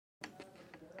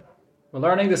We're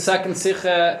learning the second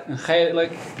Sicha in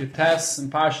Vayeilech, Likkutei, in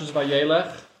Parshas Vayeilech,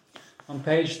 on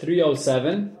page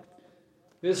 307.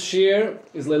 This shir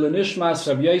is Leil Nishmas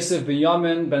Rab Yosef ben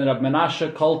Yamin ben Rab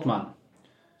Menashe Koltman.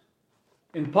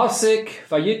 In Pasik,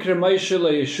 Vayikre Moshe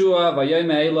leYehoshua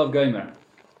Vayomer Elav Gomer.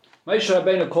 Moshe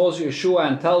Rabbeinu calls Yehoshua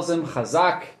and tells him,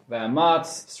 Chazak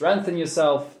ve'amatz, strengthen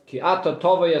yourself, ki ata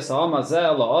tova yesa'am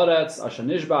hazeh la'oretz, asher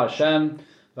nishba Hashem,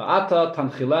 va'ata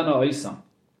tanchilena oisam.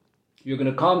 You're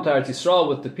going to come to Eretz Yisrael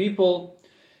with the people,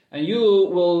 and you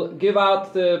will give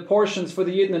out the portions for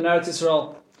the Yidden in Eretz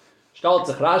Yisrael. Stellt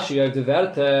sich Rashi auf die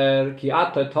Wörter, ki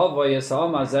ata tova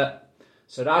yesa'am hazeh.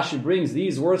 So Rashi brings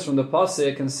these words from the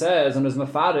Pasuk and says, and is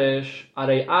mefarish,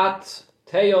 arei at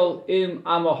teol im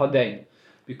amo hadein.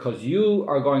 Because you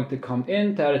are going to come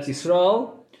into Eretz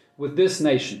Yisrael with this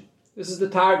nation. This is the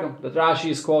Targum that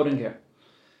Rashi is quoting here.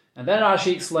 And then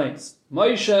Rashi explains,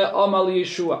 Moshe Amal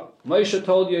Yehoshua. Moshe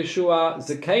told Yehoshua,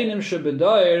 Zekeinim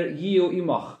shebedoir yiu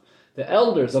imach. The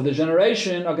elders of the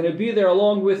generation are going to be there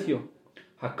along with you.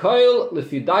 Hakoil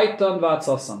lefidaitan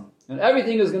v'atzasam. And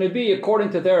everything is going to be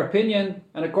according to their opinion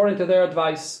and according to their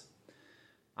advice.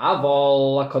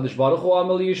 Aval HaKadosh Baruch Hu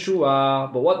Amal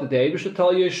Yehoshua. But what did the Eibusha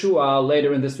tell Yehoshua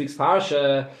later in this week's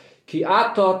parsha? Ki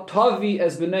ata tavi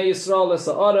es b'nei Yisrael es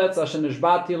ha'aretz asher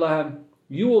nishbati lahem.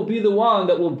 You will be the one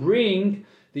that will bring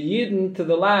the Yidden to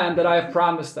the land that I have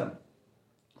promised them.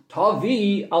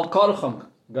 Tavi al karcham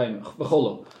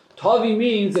v'cholo. Tavi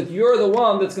means that you're the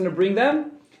one that's going to bring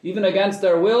them, even against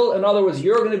their will. In other words,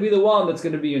 you're going to be the one that's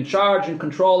going to be in charge and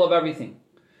control of everything.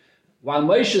 While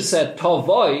Moshe said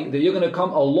tavoi, that you're going to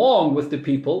come along with the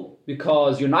people,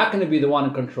 because you're not going to be the one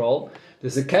in control, the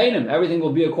Zekeinim, everything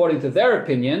will be according to their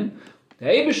opinion. The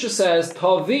Eibusha says,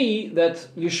 Tavi, that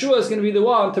Yehoshua is going to be the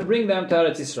one to bring them to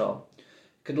Eretz Yisrael.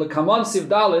 Kedlekaman Siv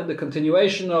Dalet, the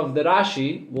continuation of the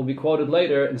Rashi, will be quoted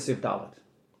later in Siv Dalet.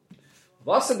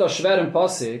 Was da schwer im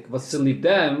Pasik, was zu lieb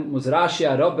dem, muss Rashi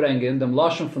herabbringen, dem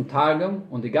Lashon von Targum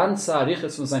und die ganze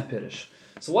Arichas von sein Pirish.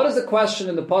 So what is the question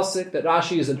in the Pasik that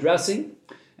Rashi is addressing?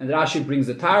 And Rashi brings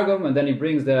the Targum, and then he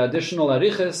brings the additional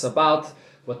Arichas about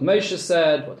what Moshe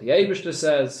said, what the Eibusha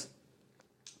says.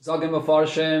 Zagim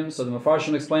Mefarshim, so the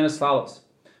Mefarshim explain as follows.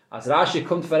 As Rashi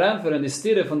kommt verämpfer in die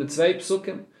Stire von the zwei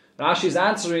Psukim, Rashi is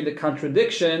answering the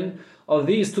contradiction of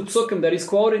these two Psukim that he's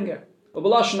quoting here. The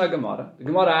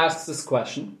Gemara asks this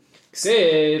question.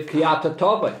 Ksiv kiyata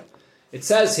tovai. It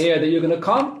says here that you're going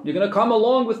to come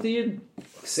along with the Yidden.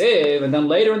 Ksiv, and then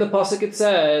later in the Pasuk it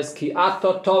says,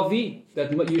 kiyata tovi,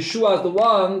 that Yehoshua is the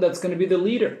one that's going to be the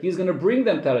leader. He's going to bring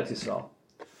them to Eretz Yisrael.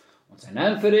 An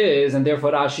answer is, and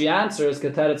therefore Rashi answers,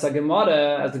 Keteretz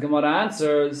HaGemara, as the Gemara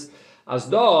answers, as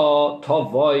do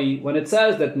tovoi, when it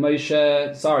says that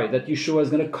that Yehoshua is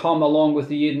going to come along with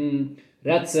the Yidden,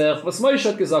 Retzech, was Moshe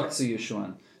hat gesagt zu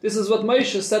Yehoshua. This is what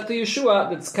Moshe said to Yehoshua,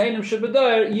 that Zekeinim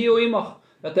shebedoir yiu imach,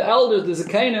 that the elders, the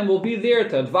Zekeinim, will be there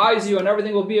to advise you, and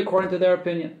everything will be according to their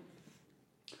opinion.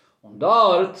 Und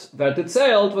dort wird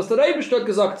erzählt, was der Eibusha hat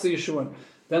gesagt zu Yehoshua.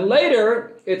 Then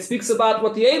later, it speaks about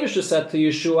what the Eibusha said to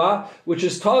Yehoshua, which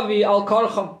is Tavi al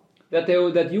Karcham, that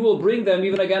you will bring them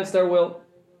even against their will.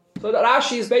 So that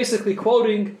Rashi is basically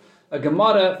quoting a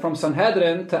Gemara from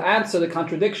Sanhedrin to answer the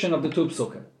contradiction of the two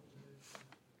Psukim.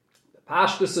 The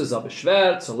Pashtus is aber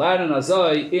schwer zu lernen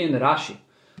azoi in Rashi.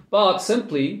 But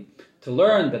simply to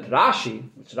learn that Rashi,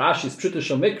 which Rashi's Pshuta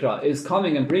Mikra, is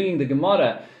coming and bringing the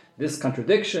Gemara this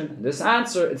contradiction, this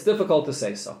answer, it's difficult to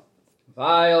say so.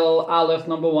 Weil Aleph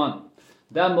number 1.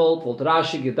 Demult wollte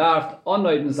Rashi gedarft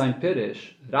onnoiden sein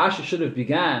Pirish. Rashi should have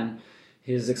began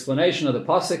his explanation of the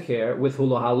pasuk here with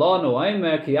Hulu halonu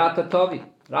aimer kiyata tovi.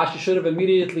 Rashi should have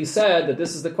immediately said that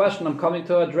this is the question I'm coming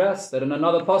to address. That in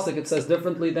another pasuk it says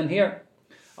differently than here.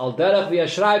 Al derech wie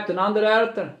schreibt in andere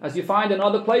Erter, as you find in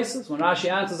other places when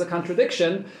Rashi answers a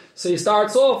contradiction. So he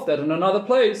starts off that in another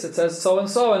place it says so and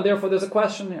so, and therefore there's a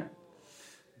question here.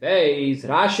 Beis,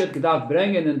 Rashi hat gedacht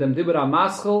bringen in dem Dibra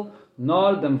Maschel,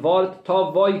 nor dem Wort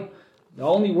Tovoi. The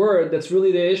only word that's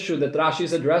really the issue that Rashi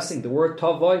is addressing, the word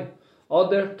Tovoi.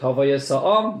 Oder Tovoi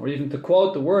Esa'am, or even to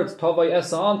quote the words Tovoi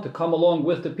Esa'am, to come along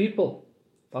with the people.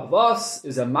 Favos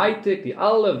is a maitik, the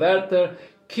alle Wörter,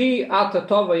 ki ata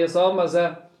Tovoi Esa'am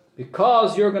azeh,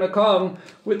 because you're going to come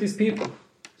with these people.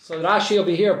 So Rashi over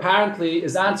here apparently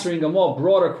is answering a more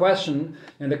broader question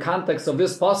in the context of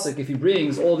this pasuk if he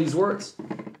brings all these words.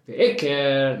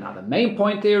 Now the main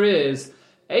point there is,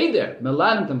 Eider,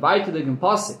 Melanim and Vayeilech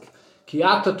pasuk,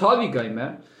 Kiyata Tavi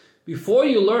Gaimer, before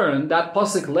you learn that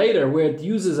pasuk later where it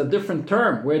uses a different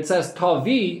term, where it says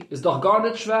Tavi, is doch gar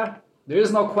nicht schwer. There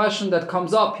is no question that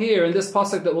comes up here in this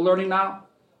pasuk that we're learning now.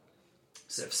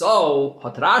 So if so,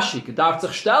 hat Rashi gedarf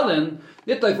sich stellen,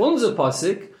 nicht auf unser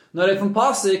pasuk, Nur from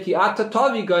Pasuk, ki ata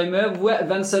tovi goime,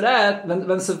 wenn se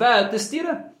vet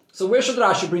distira. So where should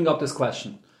Rashi bring up this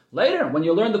question? Later, when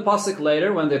you learn the Pasuk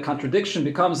later, when the contradiction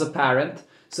becomes apparent,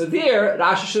 so there,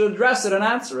 Rashi should address it and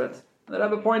answer it. And the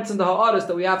Rebbe points in the Ha'aris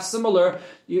that we have similar,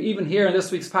 even here in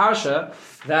this week's Parsha,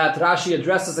 that Rashi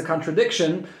addresses a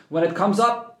contradiction when it comes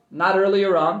up, not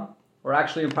earlier on, or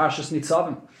actually in Parshas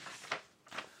Nitzavim.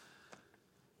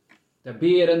 There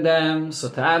be it in them, so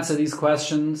to answer these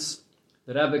questions,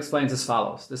 the Rebbe explains as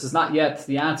follows. This is not yet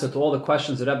the answer to all the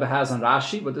questions the Rebbe has on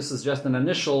Rashi, but this is just an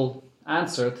initial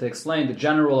answer to explain the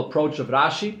general approach of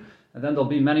Rashi, and then there'll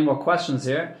be many more questions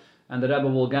here, and the Rebbe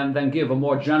will then give a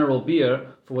more general beer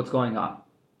for what's going on.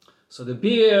 So the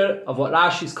beer of what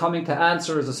Rashi is coming to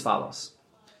answer is as follows.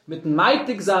 Mit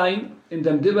meitig sein in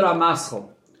dem Dibra Maschel,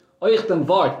 euch dem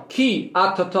Wort ki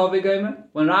atotove,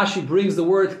 when Rashi brings the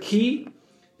word ki,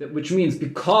 which means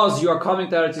because you are coming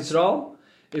to Eretz Yisrael,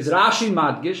 is Rashi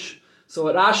Madgish. So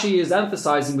what Rashi is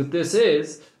emphasizing with this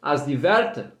is, as die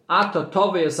Werte, Ato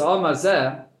Tove Yisrael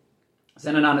Mazeh,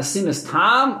 sind an Sinnes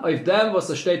Tam, auf dem,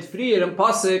 was steht früher im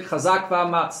Pasuk, Chazak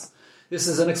v'amatz. This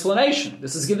is an explanation.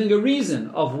 This is giving a reason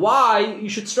of why you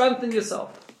should strengthen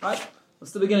yourself. Right?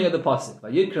 That's the beginning of the Pasuk.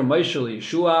 Vayikra Moshe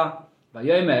Yeshua,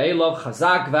 Vayome Elov,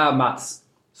 Chazak v'amatz.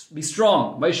 Be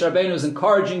strong. Moshe Rabbeinu is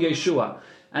encouraging Yeshua.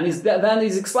 And then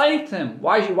he's explaining to him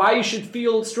why you should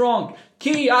feel strong.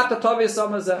 Ki ata tov yisrael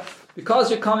mazeh, because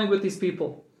you're coming with these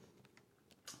people.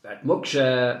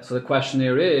 So the question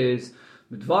here is,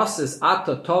 mit was is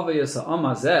ata tov yisrael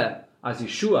mazeh, as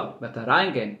Yeshua wird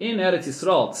reingehen in Eretz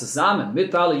Yisrael zusammen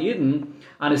mit alle Yidden,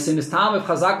 and es ist Tam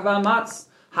Chazak v'amatz.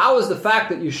 How is the fact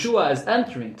that Yeshua is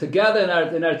entering together in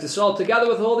Eretz Yisrael, together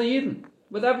with all the Yidden,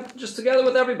 just together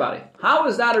with everybody? How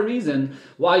is that a reason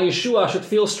why Yeshua should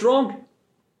feel strong?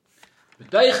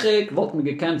 Bedeuchig wollten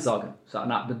wir gekannt sagen. So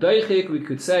now, bedeuchig we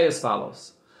could say as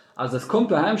follows. As es kommt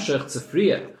to Hemshech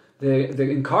zefrier,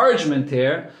 the encouragement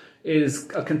here is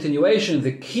a continuation.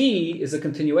 The key is a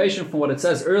continuation from what it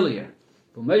says earlier.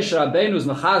 Moshe Rabbeinu is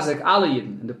mechazek alle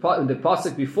Yidden. In the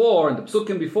pasuk before, in the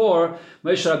psukim before,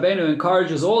 Moshe Rabbeinu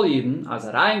encourages all Yidden, as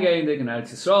reingehen in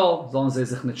Eretz Yisrael, sollen sie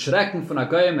sich nicht schrecken von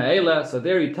Goyim Eile. So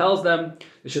there he tells them,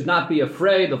 they should not be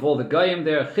afraid of all the Goyim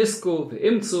there. Chisku,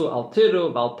 v'imtzu, al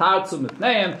tiru, v'al tarzu,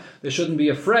 mitneim. They shouldn't be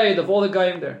afraid of all the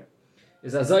Goyim there.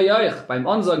 Is azoyoich, beim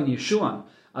Ansagen Yeshua,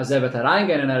 as wird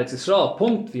reingehen in Eretz Yisrael,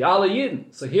 punkt, wie alle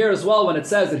Yidden. So here as well, when it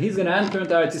says that he's going to enter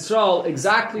into Eretz Yisrael,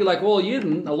 exactly like all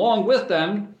Yidden, along with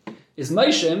them, is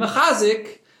Moshe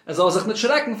mechazik, as soll sich nicht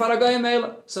schrecken vor Goyim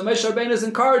Eile. So Moshe Rabbeinu is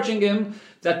encouraging him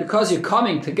that because you're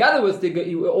coming together with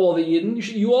all the Yidden,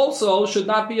 you also should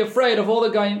not be afraid of all the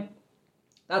Goyim.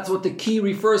 That's what the key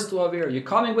refers to over here. You're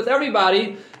coming with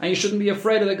everybody, and you shouldn't be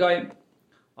afraid of the Goyim.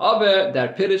 Aber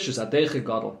der Pirish is adeiche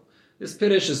gadol. This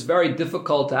Pirish is very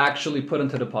difficult to actually put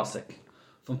into the Pasuk.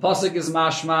 From Pasuk is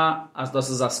mashma, as das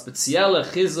is a spezielle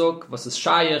chizuk, was is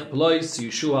shayach blois to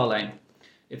Yeshua allein.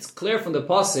 It's clear from the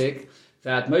Pasuk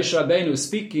that Moshe Rabbeinu is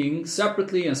speaking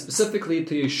separately and specifically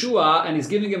to Yeshua, and he's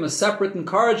giving him a separate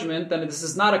encouragement, and this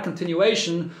is not a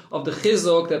continuation of the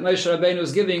chizuk that Moshe Rabbeinu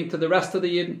is giving to the rest of the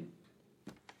Yidden.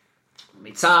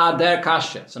 Mitzad der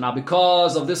kasha. So now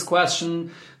because of this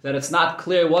question, that it's not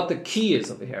clear what the key is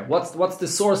over here. What's the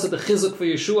source of the chizuk for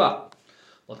Yeshua?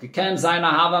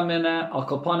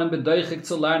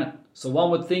 So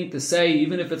one would think to say,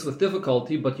 even if it's with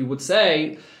difficulty, but you would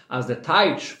say, as the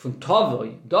taich from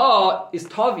tavoi, da is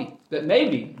tavi. That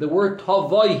maybe the word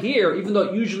tavoi here, even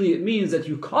though usually it means that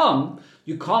you come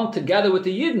together with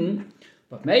the Yidden,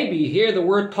 but maybe here the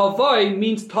word tavoi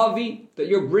means tavi, that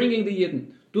you're bringing the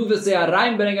Yidden. Du wirst sie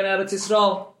hereinbringen in Eretz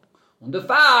Yisrael. Und der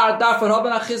Fahr darf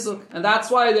haben a chizuk. And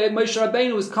that's why the Moshe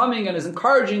Rabbeinu is coming and is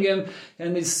encouraging him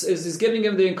and is giving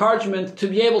him the encouragement to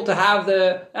be able to have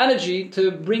the energy to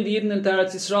bring the Yidden into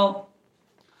Eretz Yisrael.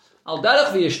 Al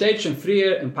derech wie steht schon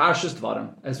früher in Parshas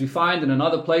Dvarim, as we find in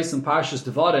another place in Parshas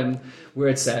Dvarim, where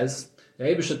it says, the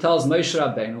Eibusha tells Moshe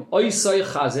Rabbeinu, Oisai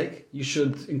chazik, you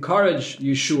should encourage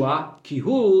Yeshua, ki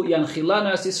hu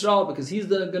yanchilana es Yisrael, because he's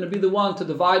going to be the one to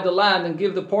divide the land and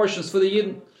give the portions for the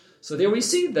Yidden. So there we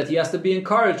see that he has to be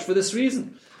encouraged for this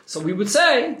reason. So we would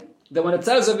say that when it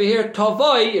says over here,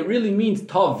 Tavai, it really means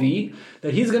Tavi,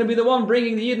 that he's going to be the one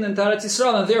bringing the Yidden into Eretz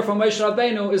Yisrael, and therefore Moshe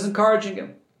Rabbeinu is encouraging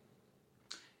him.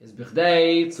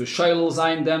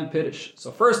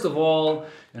 So first of all,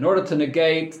 in order to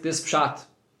negate this pshat,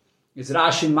 is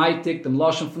Rashi maitik, dem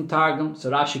Lashon from Targum.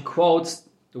 So Rashi quotes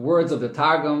the words of the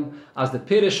Targum as the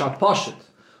Pirish HaPoshet.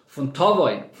 Von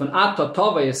Tovoi, von Ato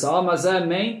Tovoi, Yisrael Mazeh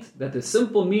meant that the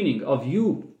simple meaning of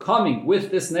you coming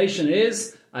with this nation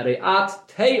is Areat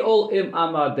te'ol im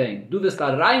amadein. Du wirst da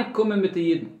reinkommen mit den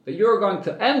Jiden. That you're going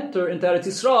to enter into Eretz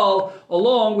Yisrael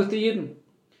along with the Jiden.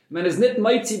 Man is nit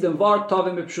meitzi dem Wort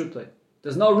Tovim b'pshutai.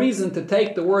 There's no reason to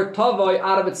take the word Tovoi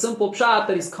out of its simple pshat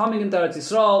that he's coming into Eretz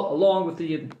Yisrael along with the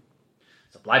Yidden.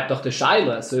 So bleibt doch der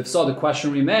Shaila. So if so, the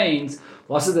question remains,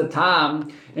 what is the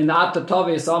time in the Ata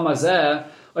Tovoi Yisrael Mazeh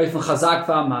oifen chazak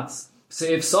v'amatz? So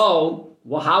if so,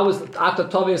 well, how is Ata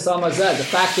Tovoi Yisrael Mazeh, the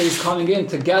fact that he's coming in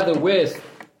together with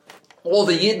all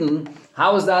the Yidden,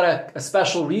 how is that a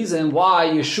special reason why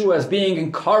Yeshua is being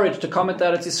encouraged to come into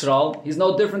Eretz Yisrael? He's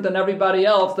no different than everybody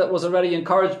else that was already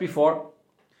encouraged before.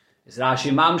 Is Rashi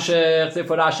mamshech,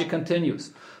 therefore Rashi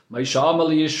continues. Moshe Amar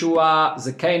Yeshua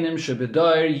zekenim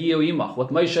shebedoir yiu imach. What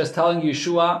Moshe is telling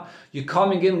Yeshua, you're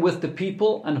coming in with the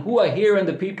people, and who are here in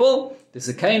the people? The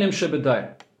zekenim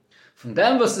shebedoir. From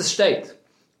then was the state.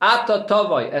 Ata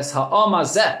tovoi es ha'am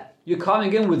hazeh. You're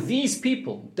coming in with these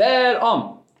people. Der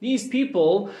These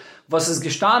people, was is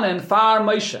gestanen far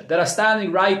Moshe, that are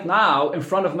standing right now in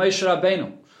front of Moshe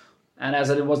Rabbeinu. And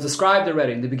as it was described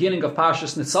already in the beginning of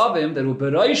Parshas Nitzavim, that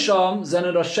uberoisham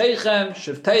zenen rosheichem,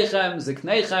 shivteichem,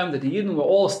 zikneichem, that the Yidden were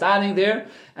all standing there,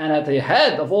 and at the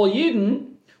head of all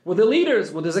Yidden were the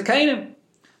leaders, were the Zekanim.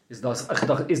 Is doch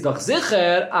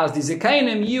sicher as the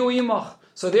Zekanim yiu imach.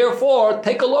 So therefore,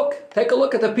 take a look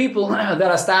at the people that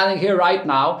are standing here right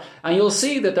now, and you'll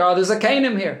see that there are the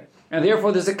Zekanim here, and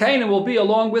therefore the Zekanim will be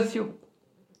along with you.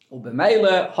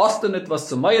 Ubemeile hostenit was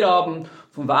zu meir haben.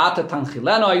 You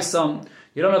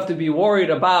don't have to be worried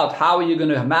about how are you going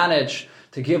to manage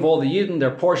to give all the Yidden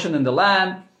their portion in the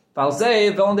land. Because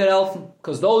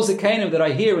those Zekanim that are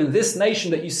here in this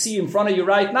nation that you see in front of you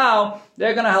right now,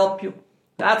 they're going to help you.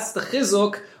 That's the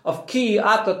chizuk of ki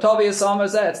ata tovei yisam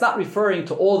hazeh. It's not referring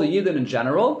to all the Yidden in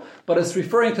general, but it's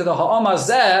referring to the ha'am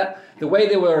hazeh, the way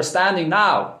they were standing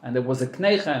now. And there was a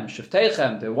kneichem,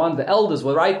 shiftechem, the elders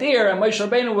were right there, and Moshe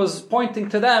Rabbeinu was pointing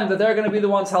to them that they're going to be the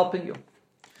ones helping you.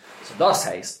 So das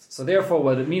heißt. So therefore,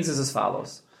 what it means is as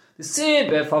follows: the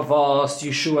sibbe favos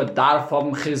Yeshua darf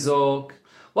haben chizuk.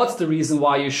 What's the reason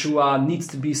why Yeshua needs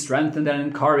to be strengthened and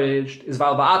encouraged? Is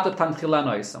val va'ata tanchila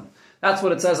noisam. That's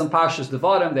what it says in Parshas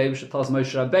Devarim. The Eibusha tells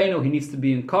Moshe Rabbeinu he needs to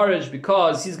be encouraged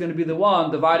because he's going to be the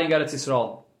one dividing Eretz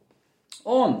Yisrael.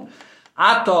 On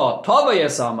Ata Tova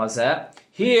Yesam Hazeh.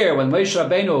 Here, when Moshe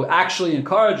Rabbeinu actually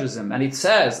encourages him, and it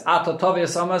says Ata Tova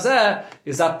Yesam Hazeh,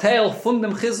 is Atel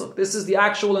Fundem Chizuk. This is the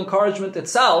actual encouragement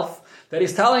itself that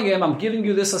he's telling him, I'm giving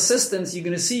you this assistance. You're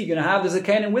going to see, you're going to have the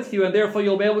Zekanim with you, and therefore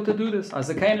you'll be able to do this. As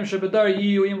Zekanim Shebedar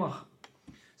Yiyu Imach.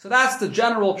 So that's the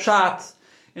general pshat.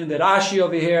 In the Rashi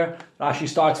over here, Rashi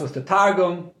starts with the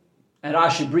Targum, and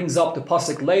Rashi brings up the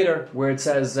pasuk later, where it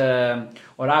says, or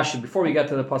Rashi, before we get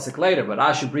to the pasuk later, but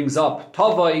Rashi brings up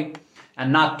Tovoi,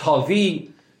 and not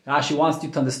Tovi. Rashi wants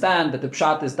you to understand that the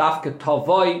pshat is Dafke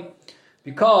Tovoi,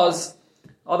 because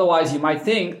otherwise you might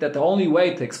think that the only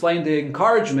way to explain the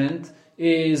encouragement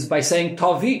is by saying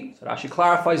Tovi. So Rashi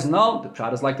clarifies, no, the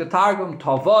pshat is like the Targum,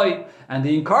 Tovoi, and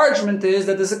the encouragement is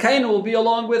that the Zekainu will be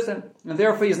along with him, and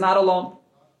therefore he's not alone.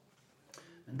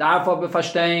 Therefore,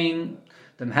 befashtein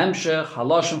dem hemshech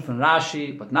haloshim from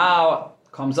Rashi. But now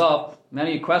comes up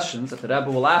many questions that the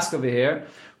Rebbe will ask over here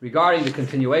regarding the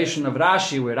continuation of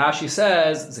Rashi, where Rashi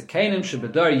says Zekanim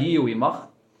shebedar yiu imach.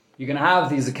 You're going to have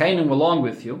these Zekanim along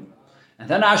with you, and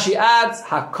then Rashi adds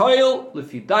hakoil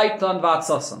lefidaitan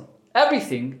vatsasan.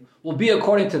 Everything will be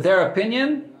according to their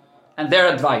opinion and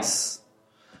their advice.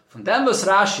 From then was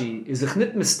Rashi is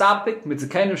nit mistapik mit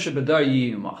Zekanim shebedar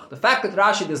yimach. The fact that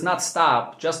Rashi does not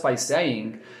stop just by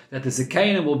saying that the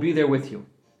Zekanim will be there with you.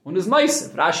 When there's Maisif,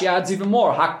 Rashi adds even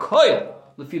more. Hakoil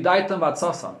l'fidaitam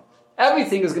vatsasan.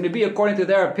 Everything is going to be according to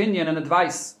their opinion and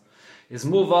advice. Is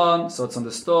move on, so it's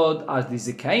understood as the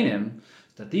Zekanim,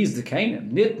 that these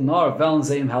Zekanim nit nor veln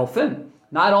zeim helfen.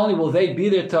 Not only will they be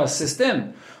there to assist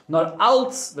him, nor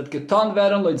als wird getan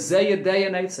werden loit zeye day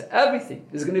and night. Everything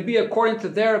is going to be according to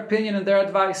their opinion and their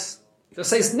advice. So it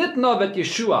says nit no vet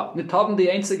Yeshua nit haben die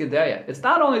einzige day. It's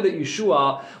not only that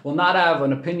Yeshua will not have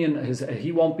an opinion,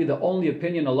 he won't be the only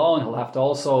opinion alone. He'll have to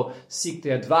also seek the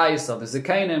advice of the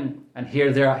Zekanim and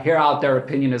hear out their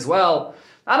opinion as well.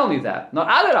 Not only that, not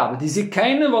adarab, the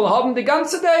Zekanim will haben die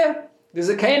ganze day. The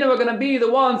Zekanim are going to be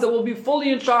the ones that will be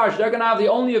fully in charge. They're going to have the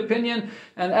only opinion,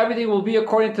 and everything will be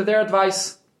according to their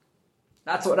advice.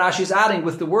 That's what Rashi is adding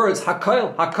with the words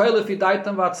hakoil if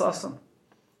yidaitam vatsasan.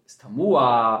 It's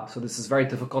tamua, so this is very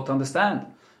difficult to understand.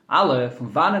 Aleph,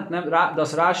 from vanet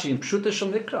das Rashi in pshute shel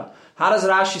nikra. How does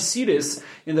Rashi see this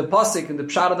in the pasuk, in the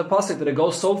pshat of the pasuk, that it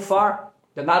goes so far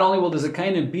that not only will the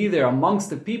Zekanim be there amongst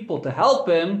the people to help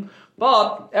him,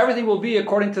 but everything will be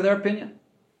according to their opinion.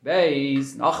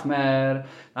 Beis, Nachmer.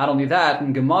 Not only that,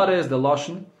 in Gemara is the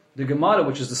Lashon. The Gemara,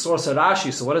 which is the source of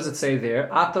Rashi, so what does it say there?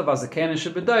 Atav azakanim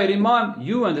shebedayir imam.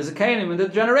 You and the zakanim in the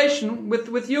generation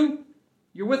with you.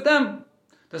 You're with them.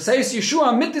 The says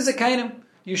Yeshua mit the zakanim.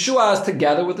 Yeshua is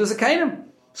together with the zakanim.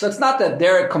 So it's not that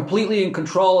they're completely in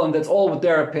control and that's all with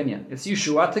their opinion. It's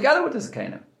Yeshua together with the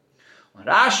zakanim. When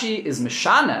Rashi is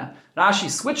Mishana, Rashi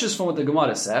switches from what the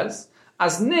Gemara says.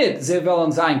 As nid zevel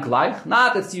and zayin gleich,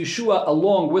 not it's Yeshua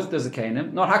along with the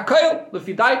zakanim, nor hakoil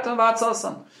lefidaitan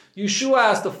v'atzasan. Yeshua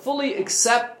has to fully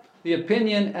accept the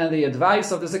opinion and the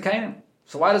advice of the zakanim.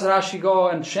 So why does Rashi go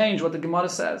and change what the Gemara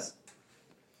says?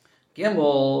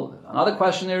 Gimel, another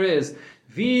question there is,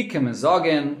 wie kemen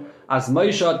sagen, as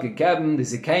Moshe hat gegeben the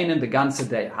zakanim the ganze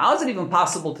day? How is it even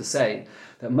possible to say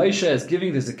that Moshe is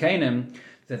giving the zakanim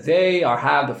that they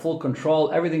have the full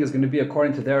control, everything is going to be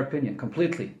according to their opinion,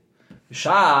 completely?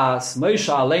 Shas, Moshe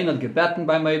allein had gebeten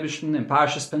by Meibishten in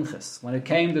Parshas Pinchas. When it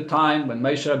came the time when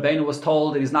Moshe Rabbeinu was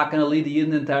told that he's not going to lead the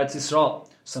Yidden into Eretz Yisrael.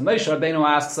 So Moshe Rabbeinu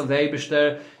asks of the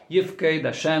Eibishter, Yifkei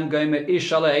Dashem Goyme Ish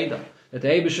Ala Eida, that the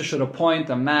Eibishter should appoint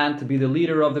a man to be the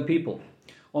leader of the people.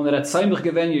 On the Tzimach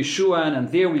given Yeshua, and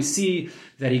there we see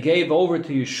that he gave over to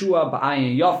Yeshua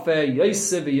Ba'ayin Yofe,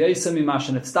 Yosef Yosef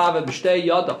Mimashen Etztave B'shtei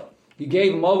Yadav. He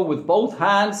gave him over with both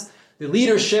hands the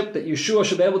leadership that Yeshua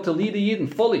should be able to lead the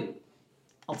Yidden fully.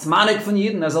 Als Manik von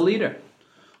Yidden, as a leader.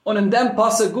 Und in dem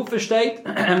Pasuk Gufe steht,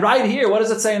 and right here, what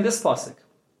does it say in this Pasuk?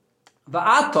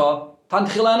 Va'ata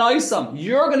tanchila noisam.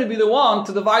 You're going to be the one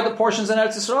to divide the portions in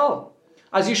Eretz Yisrael.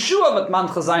 As Yeshua vat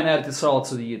mancha zayin Eretz Yisrael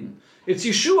to the Yidden. It's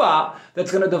Yeshua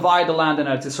that's going to divide the land in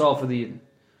Eretz Yisrael for the Yidden.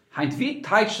 Heint wie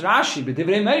teich Rashi,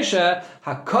 b'divrei Moshe,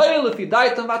 hakoil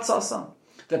lefidaitam vatzasam.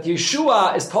 That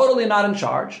Yeshua is totally not in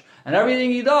charge, and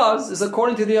everything he does is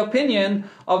according to the opinion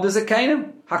of the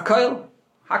Zekanim. Hakoil.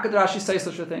 How could Rashi say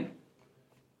such a thing?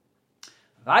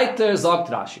 Weiter sagt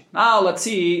Rashi. Now let's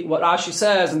see what Rashi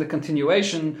says in the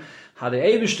continuation, how the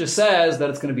Eibishter says that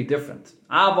it's going to be different.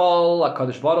 Aval,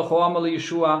 HaKadosh Baruch Hu Amar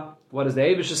Yeshua. What does the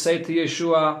Eibishter say to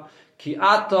Yeshua? Ki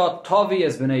ata tovi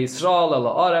es b'nei Yisrael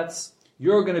ela aretz.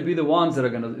 You're going to be the ones that are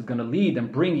going to lead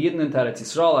and bring Yidden into Eretz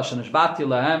Yisrael. Asher nishbati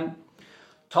lahem.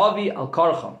 Tovi al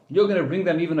karcha. You're going to bring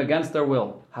them even against their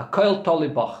will. Hakoil toli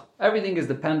bach. Everything is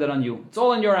dependent on you. It's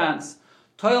all in your hands.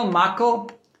 Toil makel,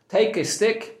 take a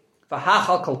stick,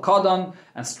 v'hachal kol kodon,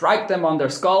 and strike them on their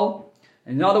skull.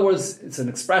 And in other words, it's an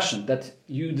expression that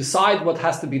you decide what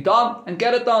has to be done and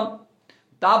get it done.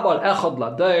 Dabar echad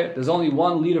ladeir, there's only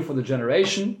one leader for the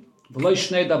generation. V'lo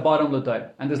shnei dabarim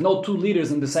ladeir, and there's no two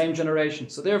leaders in the same generation.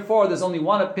 So therefore, there's only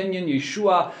one opinion.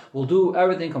 Yeshua will do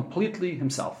everything completely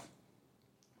himself.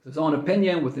 His own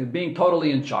opinion, with him being totally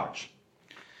in charge.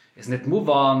 Isn't it move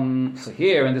on? So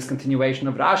here, in this continuation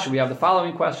of Rashi, we have the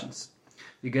following questions.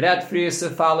 Is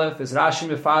Rashi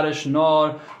mefarish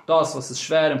nor das was is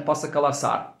schwer and pasuk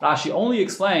alasar. Rashi only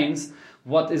explains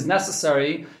what is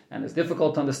necessary and is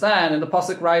difficult to understand in the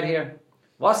pasuk right here.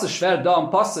 Was is schwer da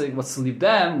im pasuk, was lieb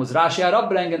dem, was Rashi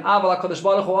herabbringen, aval HaKadosh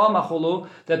Baruch Hu amachulu,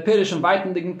 that pirish and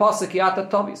weitendigen pasuk yata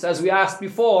tovis. As we asked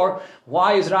before,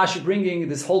 why is Rashi bringing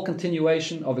this whole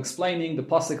continuation of explaining the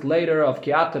pasuk later of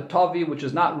Kiata Tovi, which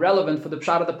is not relevant for the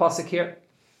pshat of the pasuk here?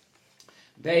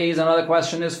 There is another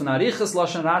question is from Arichas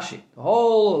Lashon Rashi. The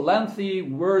whole lengthy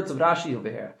words of Rashi over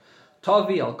here.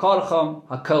 Tovi al karcham,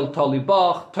 hakol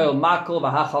tolibach, toil makel,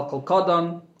 v'hachal kol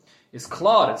kodon. Is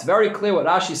klar. It's very clear what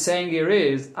Rashi is saying here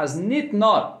is, as nit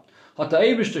nor, hat der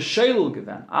Eibishter Sheilul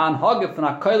given, an hage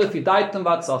von hakoil fidaitem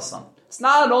vatzasam. It's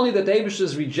not only that the Eibishter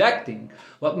is rejecting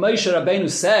what Moshe Rabbeinu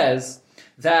says,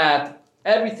 that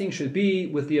everything should be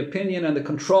with the opinion and the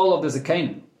control of the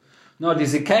Zekanim. Nor the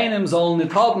Zekanim soll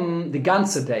nit haben die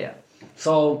ganze Day.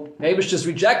 So the Eibishter is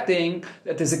rejecting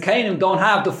that the Zekanim don't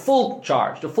have the full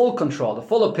charge, the full control, the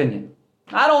full opinion.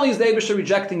 Not only is the Eibishter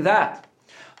rejecting that,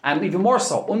 and even more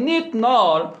so, und nit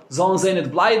nor sollen sie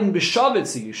nicht bleiben beschavet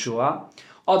zu Yeshua,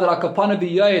 oder akapane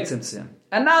v'yoyetzim zim.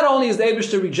 And not only is the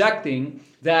Eibishter rejecting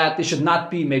that they should not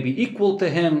be maybe equal to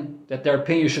him, that their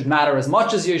opinion should matter as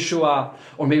much as Yeshua,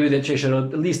 or maybe that they should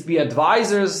at least be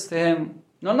advisors to him.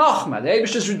 No, nochmal, the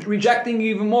Eibishter is rejecting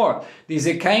even more. Die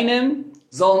Zekanim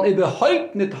sollen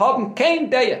überhaupt nicht haben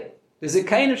kein Deya. The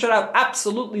Zekanim should have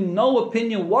absolutely no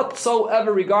opinion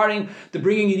whatsoever regarding the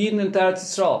bringing Yidden into Eretz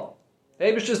Yisrael. The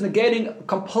Eibishter is negating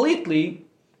completely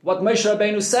what Moshe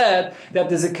Rabbeinu said, that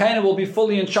the Zekanim will be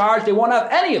fully in charge. They won't have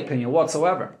any opinion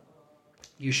whatsoever.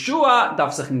 Yeshua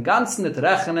darf sich im Ganzen nicht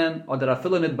rechnen, oder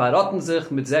afilo nicht beirotten sich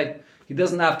mit sie. He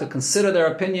doesn't have to consider their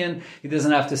opinion. He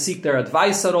doesn't have to seek their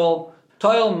advice at all.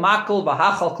 Toil makel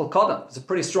v'hachal kol kodam. It's a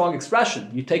pretty strong expression.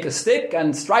 You take a stick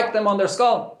and strike them on their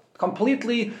skull.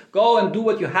 Completely go and do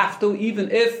what you have to, even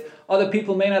if other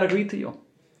people may not agree to you.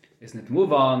 Isn't it?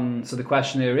 Move on. So the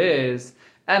question here is,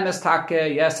 Emes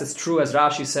Take, yes, it's true, as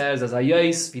Rashi says, as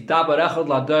Ayos, Vidabar Echad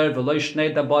Ladar, V'lo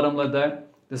Shnei Dabarim Ladar.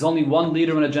 There's only one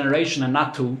leader in a generation and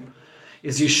not two.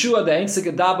 Is Yeshua the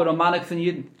einzige Dabar und Manik von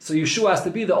Yidden? So Yeshua has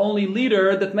to be the only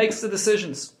leader that makes the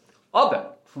decisions.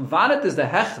 Aber, von wann is the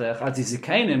Hechrech, als die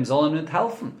Zikanim sollen nicht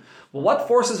helfen? Well, what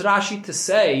forces Rashi to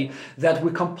say that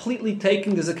we're completely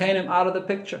taking the Zikanim out of the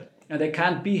picture? And they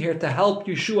can't be here to help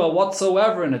Yeshua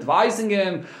whatsoever in advising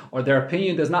him, or their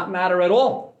opinion does not matter at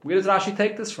all. Where does Rashi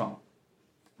take this from?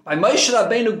 By Moshe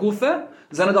Rabbeinu Gufe,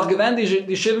 sind doch gewähnt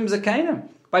die Shivim Zikanim.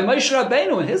 By Moshe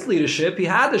Rabbeinu, in his leadership, he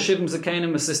had the Shivim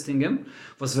Zekanim assisting him.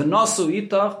 Was v'nosu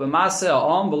itach b'maseh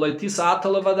ha'am v'lo tisa ata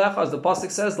levadecha, as the pasuk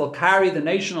says, they'll carry the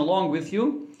nation along with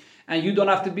you, and you don't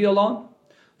have to be alone.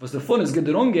 Was the fun is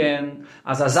gedrungen,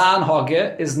 as azan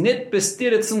hage is nit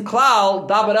bestiret zum klal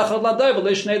daber echad ladar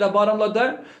v'lo shnei dabarim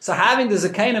ladar. So having the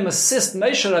Zekanim assist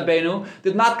Moshe Rabbeinu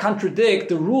did not contradict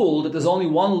the rule that there's only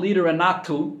one leader and not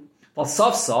two. Well,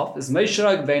 sof is Moshe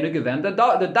Rabbeinu given the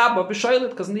Dabba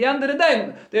b'shaylet, because in the end of the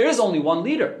day, there is only one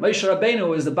leader. Moshe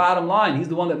Rabbeinu is the bottom line. He's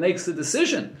the one that makes the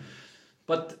decision.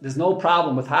 But there's no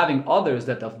problem with having others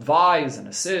that advise and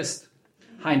assist.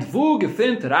 Hein vu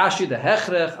gefindt Rashi the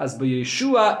Hechrech as by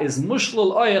Yeshua is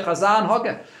mushlul oyech azan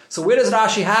hoge. So where does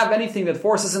Rashi have anything that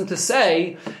forces him to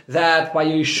say that by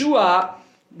Yeshua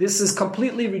this is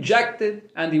completely rejected,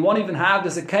 and he won't even have the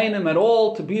Zekanim at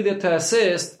all to be there to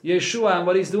assist Yeshua and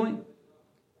what he's doing?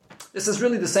 This is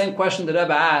really the same question that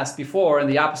Rebbe asked before in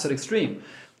the opposite extreme.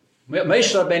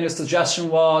 Moshe Rabbeinu's suggestion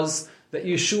was that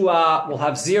Yeshua will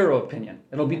have zero opinion.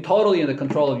 It'll be totally in the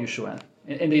control of Yeshua,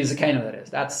 in the Zekanim that is.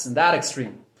 That's in that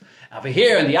extreme. Over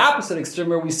here, in the opposite extreme,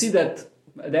 where we see that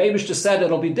the Eibush just said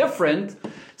it'll be different,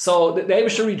 so the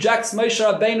Eibush rejects Moshe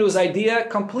Rabbeinu's idea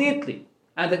completely,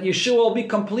 and that Yeshua will be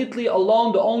completely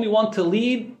alone, the only one to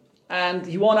lead, and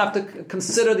he won't have to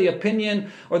consider the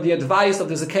opinion or the advice of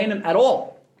the Zekanim at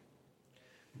all.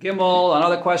 Gimel,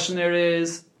 another question there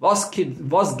is, was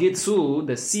gitzu,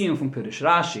 the siyum from Pirush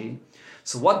Rashi?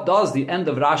 So what does the end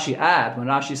of Rashi add when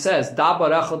Rashi says,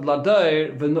 Dabar echad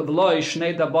ladar, v'lo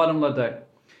shnei dabarim ladar?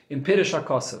 In Pirush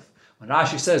HaKosov, when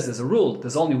Rashi says there's a rule,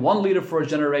 there's only one leader for a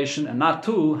generation and not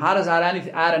two, how does that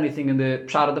add anything in the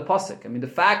pshat of the pasuk? I mean, the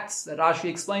facts that Rashi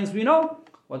explains, we know.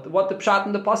 What the pshat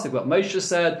in the pasuk, what Moshe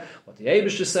said, what the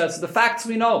Eibush said, so the facts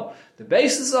we know. The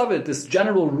basis of it, this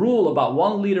general rule about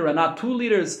one leader and not two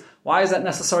leaders, why is that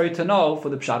necessary to know for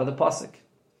the pshat of the pasuk?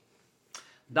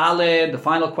 Daled, the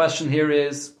final question here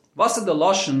is, what's the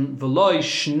lashon v'lo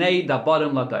shnei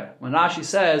dabarim ladar? When Rashi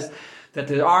says that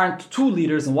there aren't two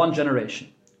leaders in one generation.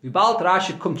 It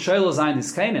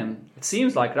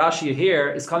seems like Rashi here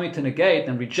is coming to negate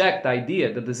and reject the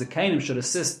idea that the Zekanim should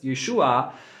assist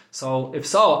Yeshua. So, if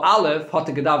so, Aleph,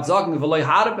 and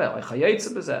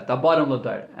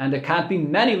there can't be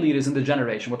many leaders in the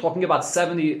generation. We're talking about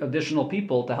 70 additional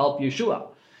people to help Yeshua.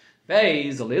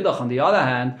 On the other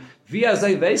hand,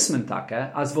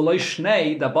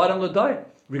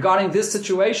 regarding this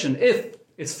situation, if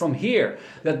it's from here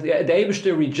that the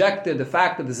Eibishter rejected the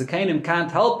fact that the Zekanim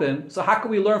can't help him, so how can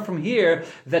we learn from here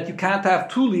that you can't have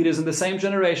two leaders in the same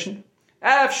generation?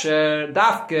 Maybe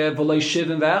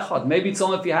it's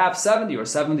only if you have 70 or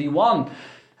 71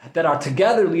 that are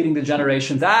together leading the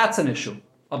generation, that's an issue.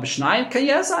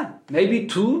 Maybe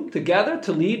two together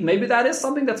to lead, maybe that is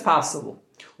something that's possible.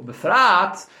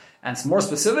 And more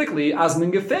specifically, as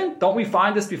Mingefin, don't we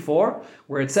find this before?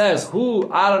 Where it says,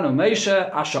 Hu Aaron Moshe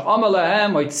Asher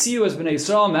Amalahem Oitziu as Bnei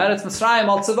Yisrael Meretz Mitzrayim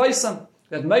Al Tzevaisam.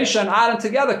 That Moshe and Aaron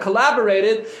together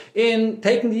collaborated in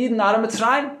taking the Yidden out of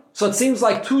Mitzrayim. So it seems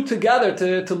like two together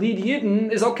to lead Yidden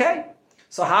is okay.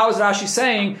 So how is Rashi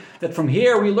saying that from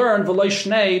here we learn V'lo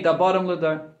Shnei Dabarim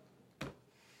Ladar?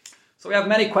 So we have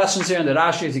many questions here in the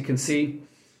Rashi, as you can see.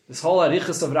 This whole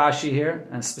arichas of Rashi here,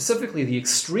 and specifically the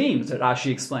extremes that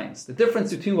Rashi explains. The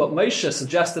difference between what Moshe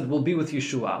suggested will be with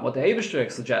Yeshua, and what the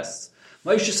Eibishter suggests.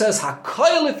 Moshe says,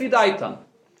 HaKoil ifidaitam.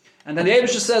 And then the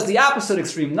Eibishter says the opposite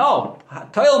extreme. No.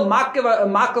 Toil makav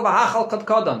hachal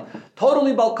kadkadan.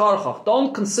 Totally balkarchach.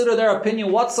 Don't consider their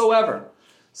opinion whatsoever.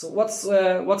 So what's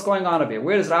going on over here?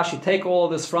 Where does Rashi take all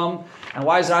of this from? And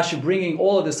why is Rashi bringing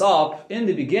all of this up in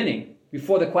the beginning,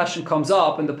 before the question comes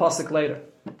up in the pasuk later?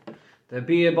 So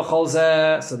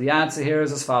the answer here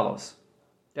is as follows.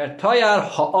 When the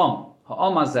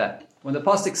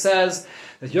pasuk says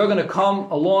that you're going to come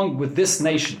along with this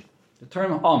nation, the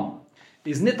term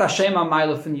is nit Hashem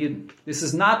HaMailef in Yidden. This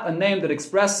is not a name that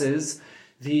expresses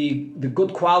the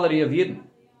good quality of Yidden.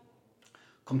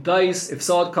 If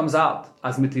so, it comes out.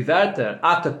 As mitiverter,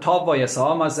 at the tova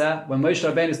yesa'amazeh, when Moshe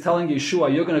Rabbeinu is telling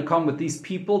Yeshua, you're going to come with these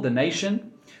people, the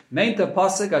nation, meint der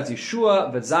Pasuk as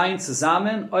Yeshua wird sein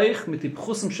zusammen euch mit die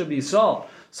Pchusim shebi Yisrael.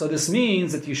 So this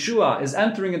means that Yeshua is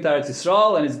entering into Eretz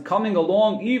Yisrael and is coming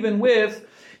along even with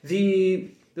the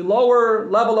lower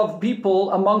level of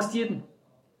people amongst Yidden.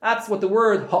 That's what the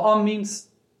word ha'am means.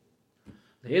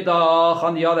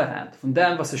 On the other hand, from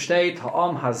them was steht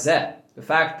ha'am hazeh, the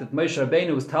fact that Moshe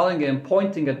Rabbeinu was telling him,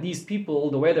 pointing at these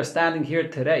people the way they're standing here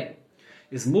today,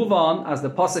 is move on as the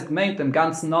Pasuk meint dem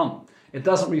ganzen Am. It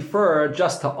doesn't refer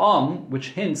just to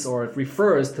which hints or it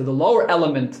refers to the lower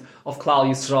element of Klal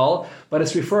Yisrael, but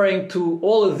it's referring to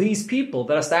all of these people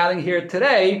that are standing here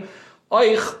today,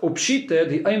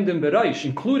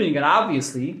 including and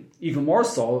obviously, even more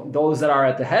so, those that are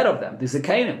at the head of them, the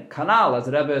Zekanim. Kanal, as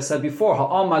the Rebbe said before,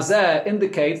 Ha'am Hazeh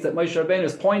indicates that Moshe Rabbeinu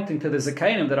is pointing to the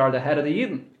Zekanim that are the head of the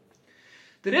Yidden.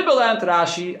 The Rebbe learned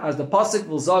Rashi as the Pasuk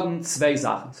will sagen zwei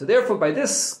Sachen. So therefore, by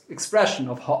this expression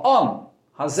of Ha'am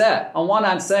Hazeh, on one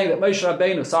hand saying that Moshe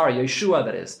Rabbeinu, Yeshua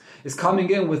that is coming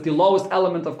in with the lowest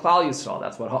element of Klal Yisrael.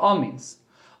 That's what Ha'am means.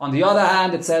 On the other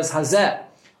hand, it says Hazeh,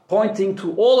 pointing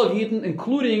to all of Yidden,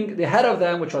 including the head of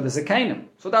them, which are the Zekanim.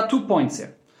 So there are 2 points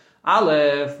here.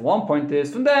 Aleph, one point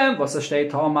is, from them, was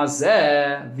steht Ha'am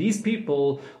Hazeh, these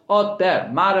people, out there,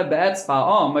 Mare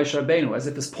be'etzba Moshe Rabbeinu, as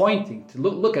if it's pointing to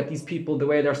look at these people the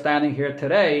way they're standing here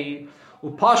today,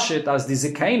 Upashit as the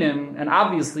Zekanim, and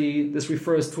obviously this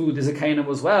refers to the Zekanim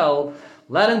as well.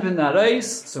 Leren bin Nareis.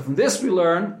 So from this we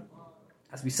learn,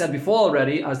 as we said before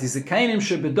already, as the Zekanim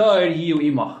shebedoir yiu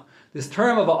imach. This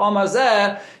term of Ha'am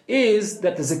Hazeh is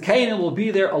that the Zekanim will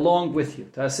be there along with you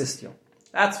to assist you.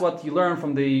 That's what you learn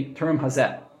from the term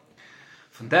Hazeh.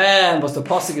 From then, was the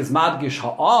pasuk is madgish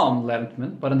ha'am, lernt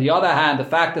man. But on the other hand, the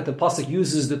fact that the pasuk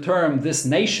uses the term this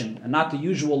nation and not the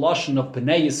usual lashon of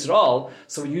Bnei Yisrael,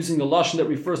 so we're using the lashon that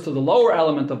refers to the lower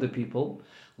element of the people,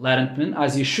 lernt man,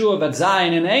 as Yeshua vet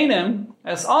zayin in einem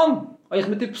as am, euch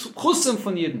mit die Pchusim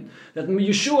von Yidden, that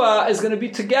Yeshua is going to be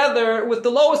together with the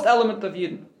lowest element of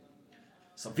Yidden.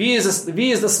 So wie is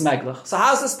this meglach? So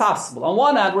how is this possible? On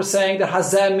one hand, we're saying that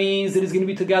Hazeh means that he's going to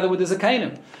be together with the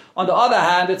Zekanim. On the other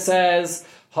hand, it says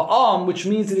Ha'am, which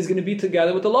means that he's going to be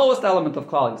together with the lowest element of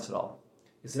Klal Yisrael.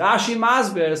 It's Rashi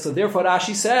Masber, so therefore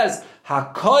Rashi says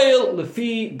Hakoil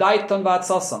lefi daitan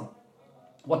v'atzasam.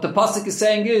 What the pasuk is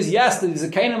saying is, yes, the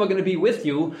Zekanim are going to be with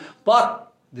you,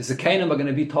 but the Zekanim are going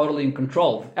to be totally in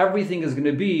control. Everything is going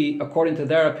to be according to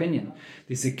their opinion.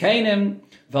 The Zekanim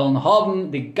wollen haben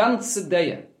die ganze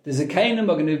Day. The Zekanim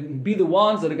are going to be the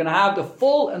ones that are going to have the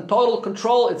full and total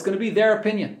control. It's going to be their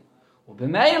opinion.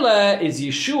 B'meile is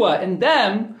Yeshua in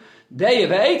them, and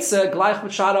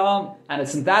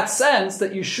it's in that sense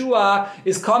that Yeshua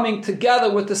is coming together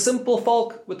with the simple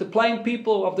folk, with the plain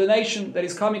people of the nation, that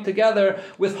he's coming together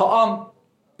with Ha'am.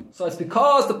 So it's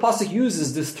because the pasuk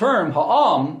uses this term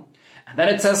Ha'am, and then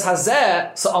it says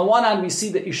Hazeh. So on one hand we see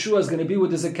that Yeshua is going to be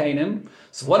with the Zekanim.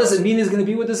 So what does it mean he's going to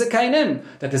be with the Zekanim?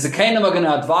 That the Zekanim are going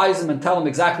to advise him and tell him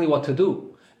exactly what to do.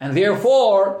 And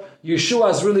therefore, Yeshua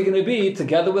is really going to be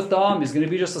together with the Am. He's going to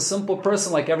be just a simple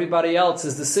person like everybody else.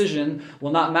 His decision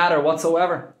will not matter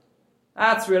whatsoever.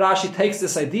 That's where Rashi takes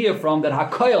this idea from, that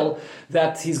Hakoil,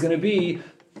 that he's going to be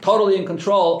totally in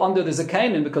control under the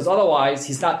Zekanim, because otherwise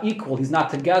he's not equal, he's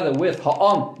not together with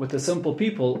Ha'am, with the simple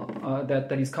people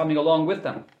that he's coming along with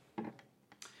them.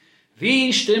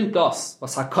 Wie stimmt das?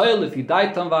 Was Hakoil if he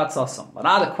daitam v'atzasam? But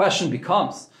now the question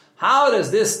becomes, how does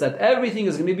this, that everything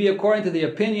is going to be according to the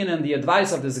opinion and the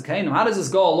advice of the Zekanim, how does this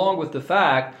go along with the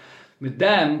fact, mit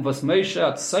dem, was Moshe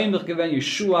hat Seimich gewen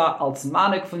Yeshua als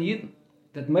Manik von Yidden,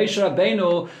 that Moshe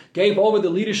Rabbeinu gave over the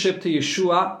leadership to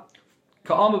Yeshua,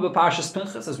 ka'ama b'Parshas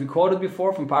Pinchas, as we quoted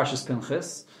before from Parshas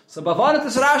Pinchas. So b'avanet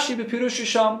is Rashi b'Pirush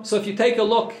Yisham. So if you take a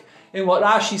look in what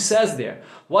Rashi says there,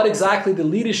 what exactly the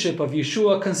leadership of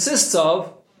Yeshua consists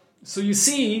of, so you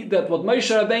see that what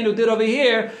Moshe Rabbeinu did over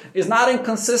here is not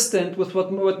inconsistent with what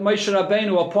Moshe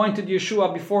Rabbeinu appointed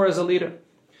Yeshua before as a leader.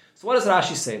 So what does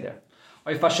Rashi say there?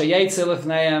 When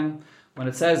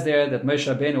it says there that Moshe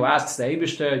Rabbeinu asks the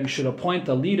Eibishter, you should appoint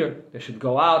a leader, they should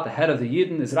go out, the head of the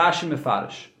Yidden, is Rashi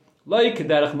Mefarish.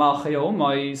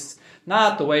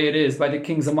 Not the way it is by the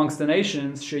kings amongst the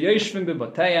nations.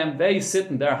 They sit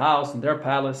in their house, in their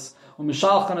palace,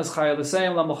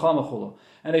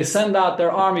 and they send out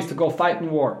their armies to go fight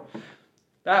in war.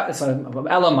 That is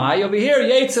Elamai. Over here,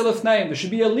 there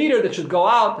should be a leader that should go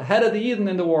out, the head of the Yidden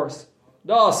in the wars.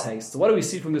 Das heißt, so what do we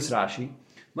see from this Rashi?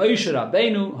 Moshe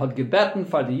Rabbeinu had gebeten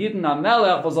for the Yidden a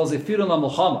melech was als führen la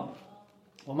Milchama.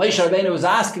 What Moshe Rabbeinu was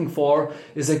asking for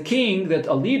is a king,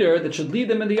 a leader that should lead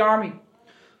them in the army.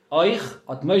 Euch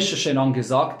hat Moshe schon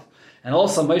angesagt, and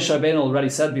also Moshe Rabbeinu already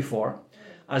said before,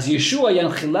 as Yeshua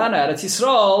Yenchilana Eretz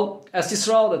Yisrael,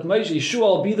 that Yeshua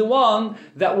will be the one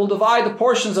that will divide the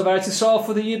portions of Eretz Yisrael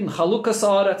for the Yidden. Chalukas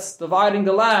Haaretz, dividing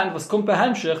the land, was kumpe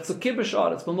hemshich to Kibbush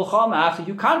Haaretz. But Mulchama, after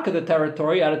you conquer the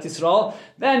territory, Eretz Yisrael,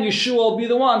 then Yeshua will be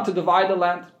the one to divide the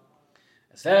land.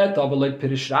 However,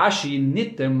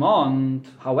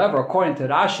 according to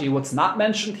Rashi, what's not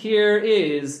mentioned here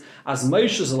is, as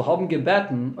Moshe soll haben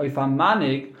gebeten, auf am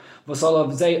Manig, was soll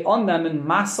auf sie annehmen,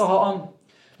 Masse ha'am.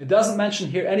 It doesn't mention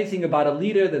here anything about a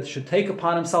leader that should take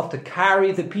upon himself to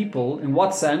carry the people. In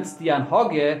what sense? The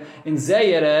anhage in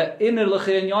zeyere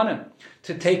innerliche inyanim,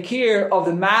 to take care of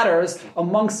the matters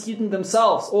amongst Yidden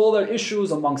themselves, all their issues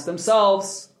amongst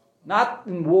themselves, not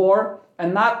in war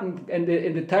and not in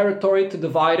the territory to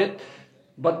divide it,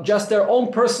 but just their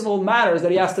own personal matters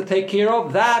that he has to take care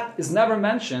of. That is never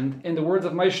mentioned in the words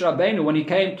of Moshe Rabbeinu when he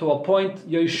came to appoint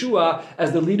Yehoshua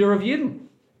as the leader of Yidden.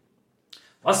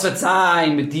 So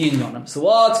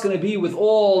what's going to be with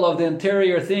all of the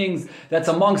interior things that's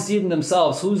amongst Yidden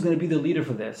themselves? Who's going to be the leader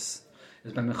for this?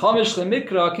 So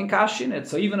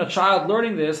even a child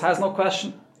learning this has no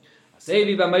question. So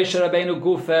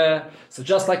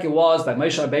just like it was by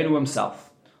Moshe Rabbeinu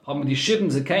himself. The 70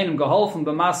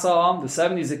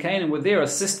 Zekanim were there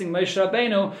assisting Moshe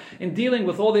Rabbeinu in dealing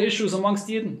with all the issues amongst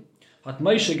Yidden. Hat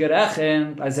Moshe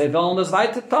gerechnet, als wollen das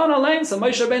weiter tun allein. So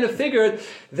Moshe Rabbeinu figured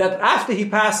that after he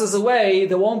passes away,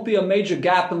 there won't be a major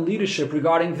gap in leadership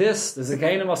regarding this. The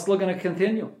Zekanim are still going to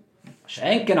continue. But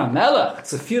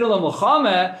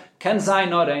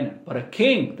a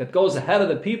king that goes ahead of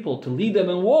the people to lead them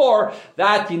in war,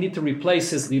 that you need to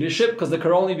replace his leadership because there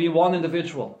can only be one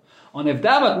individual. On if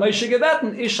damat Moshe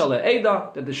gebeten ishale eda,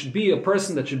 that there should be a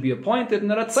person that should be appointed,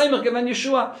 and that Tzemach given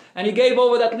Yeshua, and he gave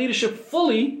over that leadership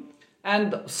fully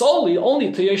and solely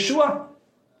only to Yeshua.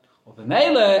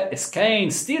 Vayeilech is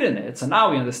Cain still in it, so now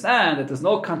we understand that there's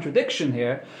no contradiction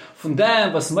here. From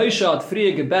them, was Moshe had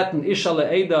früher gebeten ishale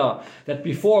eda, that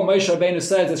before Moshe Rabbeinu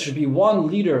says there should be one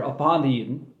leader upon the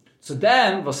Yidden. So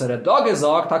then, was da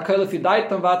gesagt,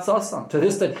 to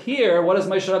this that here, what does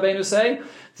Moshe Rabbeinu say?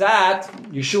 That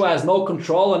Yeshua has no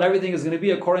control and everything is going to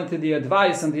be according to the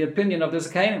advice and the opinion of this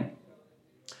Zekanim.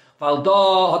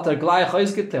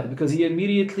 Because he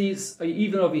immediately,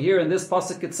 even over here in this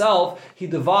pasuk itself, he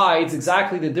divides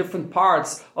exactly the different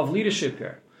parts of leadership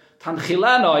here.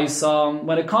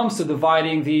 When it comes to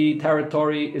dividing the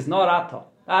territory, is not Ato.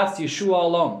 That's Yeshua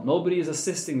alone. Nobody is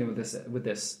assisting them with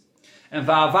this. And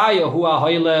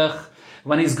Vayeilech,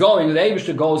 when he's going, the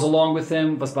Eibishter goes along with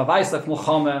him,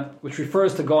 which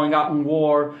refers to going out in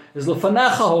war, is So again,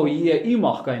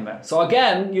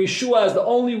 Yeshua is the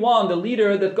only one, the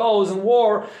leader that goes in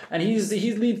war, and he leads the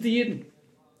Yidden.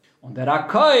 And the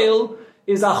Rakoil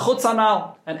is a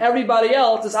chutzanal, and everybody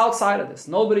else is outside of this.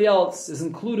 Nobody else is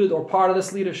included or part of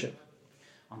this leadership.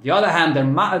 On the other hand, their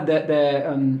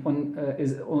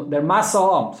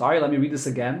masaham. Sorry, let me read this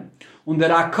again. Und der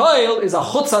Hakoil is a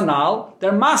chutzanal.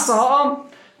 Der masaham.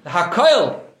 The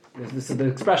Hakoil. This is the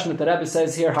expression that the Rebbe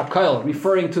says here, Hakoil,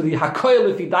 referring to the Hakoil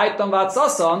if he died on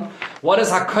Vatsasan. What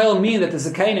does Hakoil mean that the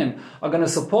Zekanim are going to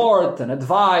support and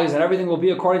advise and everything will be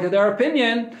according to their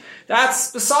opinion?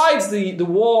 That's besides the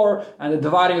war and the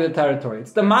dividing of the territory.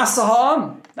 It's the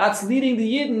Masaham. That's leading the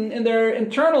Yidden in their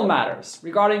internal matters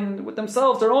regarding with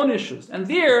themselves, their own issues. And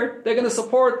there, they're going to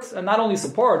support, and not only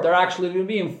support, they're actually going to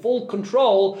be in full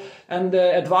control and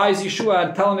advise Yeshua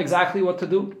and tell him exactly what to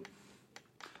do.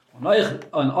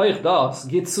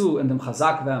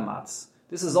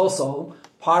 This is also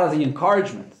part of the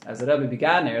encouragement, as the Rebbe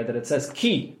began here, that it says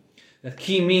ki. That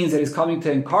ki means that he's coming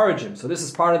to encourage him. So this is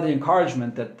part of the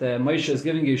encouragement that Moshe is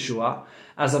giving Yeshua.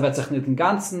 As wird sich nicht im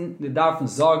Ganzen, die darfen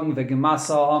sorgen wegen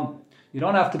Masa'am. You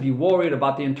don't have to be worried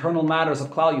about the internal matters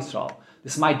of Klal Yisrael.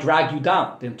 This might drag you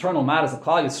down. The internal matters of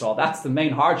Klal Yisrael, that's the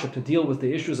main hardship, to deal with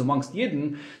the issues amongst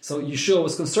Yidden. So Yeshua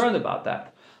was concerned about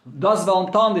that. Das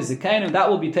Valentan, the Zekanim, that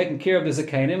will be taken care of the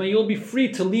Zekanim, and you'll be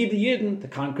free to lead the Yidden, to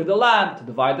conquer the land, to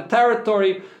divide the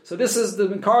territory. So this is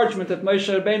the encouragement that Moshe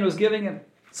Rabbeinu was giving him.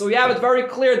 So we have it very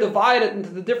clear, divided into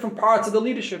the different parts of the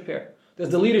leadership here. There's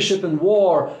the leadership in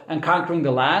war and conquering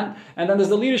the land, and then there's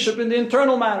the leadership in the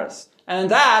internal matters. And in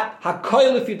that,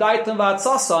 Hakoil if Yidaitim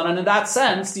Vatsasan, and in that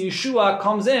sense, the Yeshua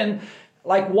comes in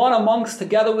like one amongst,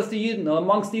 together with the Yidden,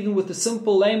 amongst even with the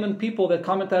simple layman people that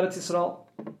come into Eretz Yisrael.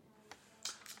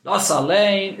 Das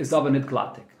allein is aber nicht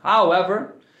glattig.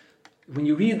 However, when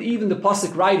you read even the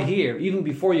pasuk right here, even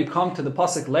before you come to the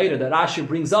pasuk later that Rashi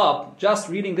brings up, just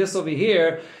reading this over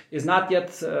here is not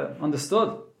yet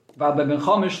understood. weil bei Ben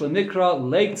Chamish Lemikra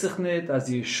legt sich nicht, als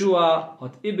Yehoshua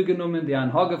hat übergenommen die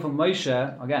Anhage von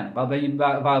Moshe, again, weil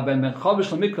bei Ben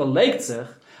Chamish Lemikra legt sich,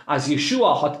 as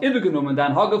Yehoshua hat übergenommen the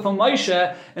Anhage von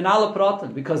Moshe in alle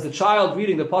Praten, because the child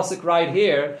reading the pasuk right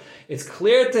here, it's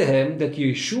clear to him that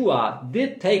Yehoshua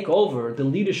did take over the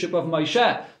leadership of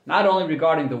Moshe, not only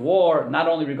regarding the war, not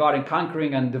only regarding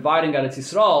conquering and dividing Eretz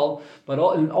Yisrael, but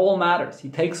in all matters. He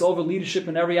takes over leadership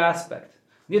in every aspect.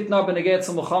 Nit nur beneget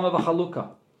zum Milchama v'chaluka.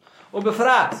 Und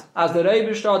befragt, als der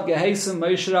Eibishter hat geheißen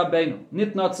Moshe Rabbeinu,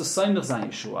 nit nur zu Seimich sein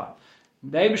Yehoshua.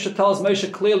 The Eibishter tells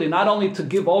Moshe clearly not only to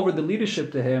give over the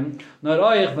leadership to him, nor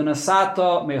oich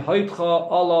v'nasata mehoitcha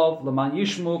olav l'man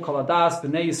yishmu kaladas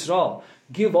b'nei Yisrael.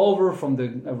 Give over from the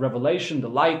revelation, the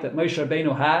light that Moshe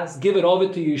Rabbeinu has, give it over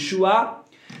to Yehoshua,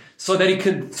 so that the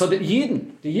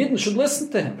Yidden should listen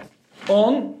to him.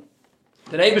 Und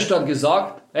der Eibishter hat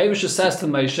gesagt, the Eibishter says to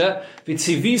Moshe,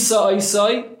 v'tzivisa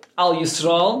oisai al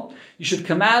Yisrael, you should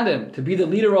command him to be the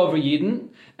leader over Yidden,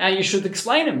 and you should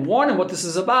explain him, warn him what this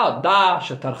is about. Da,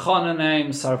 shetarchanenem,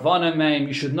 sarvanenem.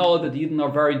 You should know that the Yidden are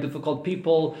very difficult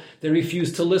people. They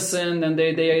refuse to listen, and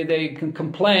they can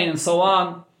complain, and so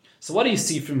on. So what do you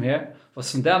see from here? Was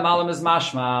from dem allem is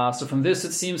mashma. So from this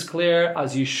it seems clear,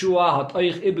 as Yehoshua hat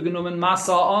euch übergenommen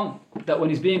masa on, that when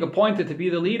he's being appointed to be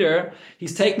the leader,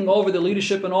 he's taking over the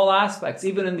leadership in all aspects,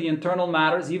 even in the internal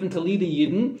matters, even to lead the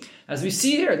Yidden. As we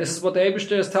see here, this is what the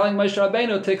Eibishter is telling Moshe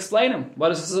Rabbeinu to explain him,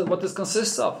 what this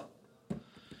consists of.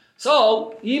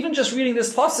 So, even just reading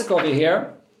this pasuk over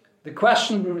here, the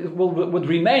question would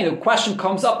remain. The question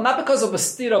comes up not because of a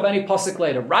stir of any pasuk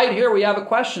later. Right here we have a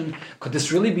question: could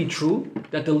this really be true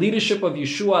that the leadership of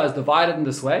Yehoshua is divided in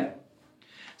this way?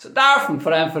 So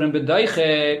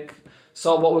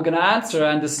So what we're going to answer,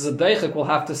 and this is a deichik, we'll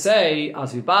have to say,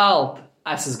 as we bald,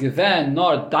 as is given,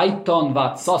 nor daiton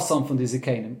vat sosam from the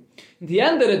zikanim. In the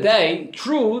end of the day,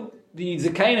 true, the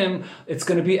zikanim, it's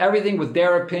going to be everything with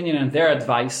their opinion and their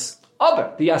advice.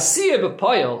 Aber the asiyah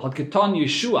b'poyel had geton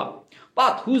Yehoshua.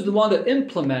 But who's the one that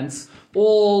implements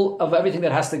all of everything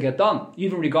that has to get done,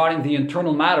 even regarding the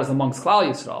internal matters amongst Klal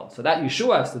Yisrael? So that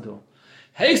Yehoshua has to do.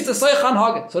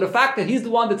 So the fact that he's the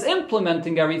one that's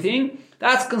implementing everything,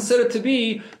 that's considered to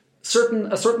be a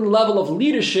certain level of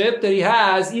leadership that he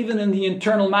has even in the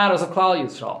internal matters of Klal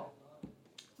Yisrael.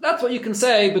 That's what you can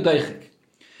say b'deichik.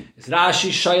 Is Rashi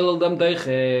shailel dem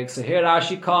deichik. So here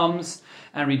Rashi comes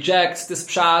and rejects this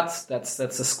pshat. That's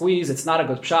a squeeze. It's not a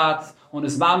good pshat. Und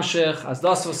es mamshich as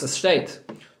das was es steht.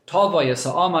 Tova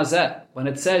yesa'am hazeh. When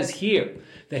it says here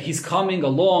that he's coming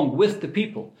along with the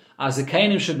people, as the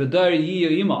Kenim shebedar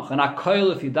yiyu imach and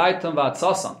akoil if yidaitam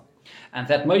v'atzasan, and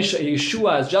that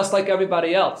Yehoshua is just like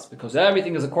everybody else, because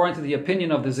everything is according to the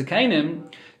opinion of the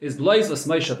Zekanim, is blois was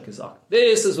Moshe had gesagt.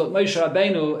 This is what Moshe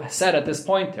Rabbeinu said at this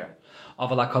point here. But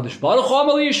the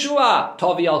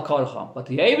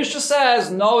Yehoshua says,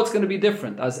 no, it's going to be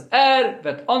different. As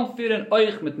vet anfiren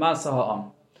euch mit masa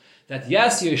ha'am. That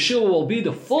yes, Yehoshua will be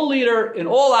the full leader in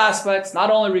all aspects, not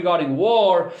only regarding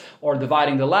war or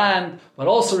dividing the land, but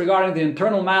also regarding the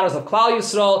internal matters of Klal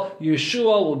Yisrael.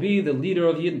 Yehoshua will be the leader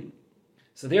of Yidden.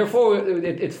 So therefore,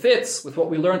 it fits with what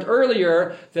we learned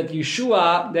earlier, that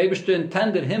Yehoshua, the Eibishter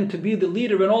intended him to be the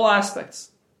leader in all aspects.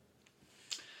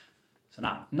 So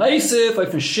now, so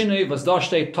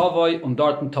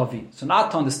now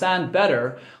to understand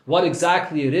better what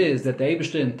exactly it is that the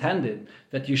Eibishter intended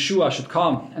that Yehoshua should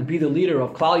come and be the leader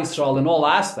of Klal Yisrael in all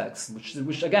aspects,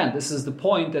 which again, this is the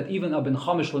point that even Abin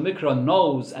Chamish Lemikra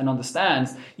knows and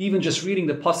understands, even just reading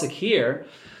the pasuk here.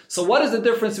 So what is the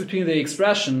difference between the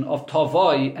expression of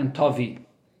Tavai and Tavi?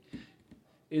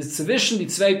 Is zwischen die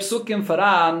zwei Psukim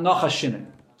voran noch a Shinui.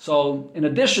 So, in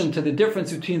addition to the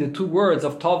difference between the two words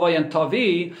of Tavai and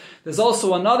Tavi, there's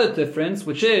also another difference,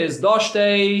 which is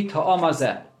Dashtei Ta'am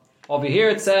Hazeh. Over here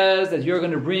it says that you're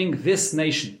going to bring this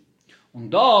nation. Und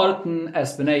dorten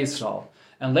es Bnei Yisrael.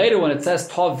 And later when it says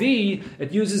Tavi,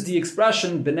 it uses the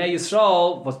expression Bnei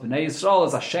Yisrael. Was Bnei Yisrael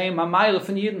is Hashem HaMayil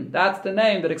von Yidden. That's the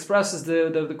name that expresses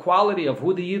the quality of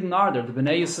who the Yidden are. They're the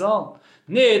Bnei Yisrael.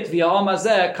 Nit via Am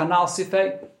Hazeh kanal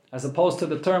sifei. As opposed to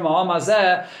the term Am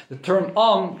Hazeh, the term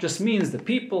just means the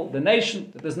people, the nation,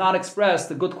 that does not express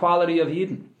the good quality of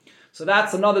Yidden. So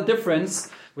that's another difference,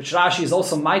 which Rashi is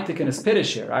also maitik in his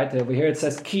Piddush here, right? Over here it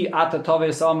says, Ki ata Tavi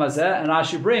es Am Hazeh, and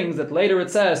Rashi brings that later it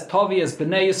says, Tavi es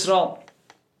Bnei Yisrael.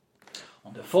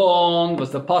 On the phone,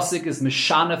 was the pasuk is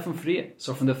Mishana from Friya.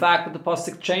 So from the fact that the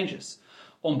pasuk changes.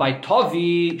 Und bei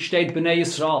Tavi steht Bnei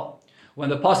Yisrael. When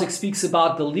the pasuk speaks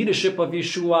about the leadership of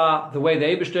Yehoshua, the way the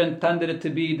Eibishter intended it to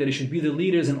be, that he should be the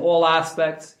leaders in all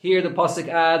aspects, here the pasuk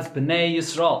adds Bnei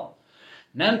Yisrael.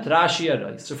 Nemt Rashi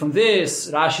aray. So from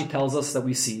this, Rashi tells us that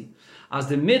we see as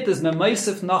the mit is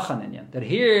memaisif nachaninyan. That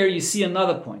here you see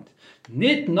another point.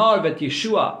 Nit nor vet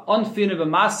Yehoshua onfine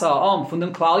b'masa from the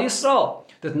Klal Yisrael.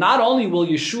 That not only will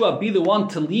Yehoshua be the one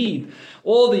to lead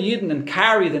all the Yidden and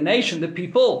carry the nation, the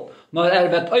people, nor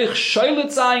vet euch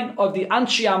shoylet sein of the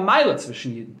Anshi Amayla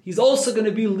zwischen Yidden. He's also going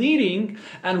to be leading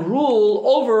and rule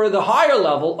over the higher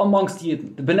level amongst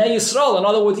Yidden, the Bnei Yisrael. In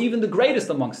other words, even the greatest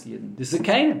amongst Yidden, the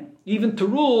Zekanim, even to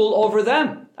rule over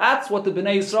them. That's what the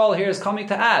Bnei Yisrael here is coming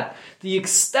to add. The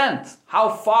extent, how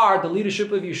far the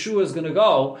leadership of Yehoshua is going to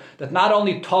go, that not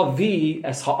only Tavi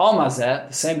as Ha'amazeh,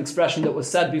 the same expression that was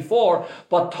said before,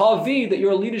 but Tavi, that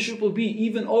your leadership will be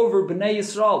even over Bnei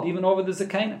Yisrael, even over the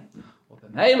Zekanim.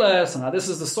 So now this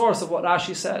is the source of what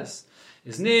Rashi says.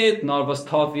 Is nit nor was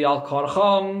Tavi al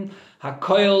Karcham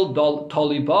Hakoil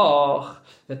Tolibach,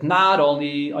 that not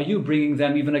only are you bringing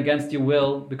them even against your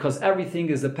will, because everything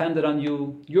is dependent on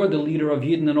you. You're the leader of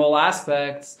Yidden in all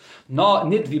aspects. No,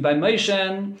 nit vi by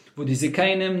Moshe, wo die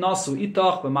Zekainim nasu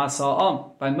itach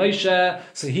b'masa'am. By Moshe,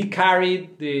 so he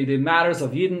carried the matters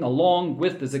of Yidden along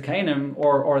with the Zekainim,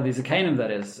 or the Zekainim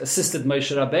that is, assisted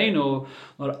Moshe Rabbeinu,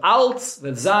 nor alts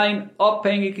that zayin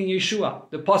abhängig in Yehoshua.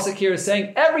 The pasuk here is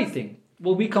saying everything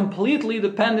will be completely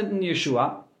dependent on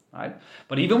Yehoshua, right?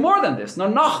 But even more than this, nor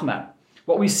nachmer.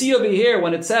 What we see over here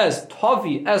when it says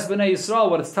Tavi es b'nei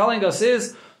Yisrael, what it's telling us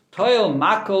is Toil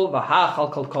makol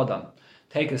v'hachal kol kodam.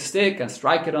 Take a stick and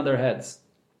strike it on their heads.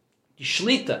 The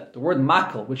shlita, the word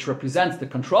makol, which represents the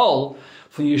control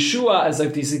for Yehoshua as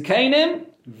of the Zekainim,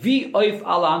 vi oif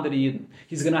ala under the Yidden.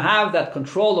 He's going to have that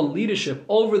control and leadership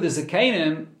over the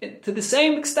Zekainim to the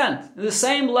same extent, in the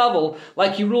same level,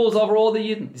 like he rules over all the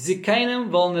Yidden. Zekainim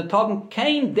vol netoben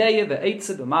kein deye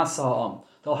ve'etzed v'masa ha'am.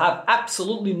 They'll have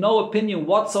absolutely no opinion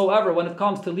whatsoever when it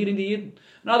comes to leading the Yidden.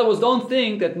 In other words, don't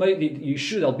think that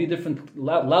Yehoshua, there'll be different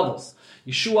levels.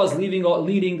 Yehoshua is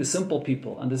leading the simple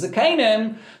people. And the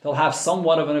Zekainim, they'll have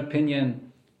somewhat of an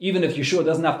opinion, even if Yehoshua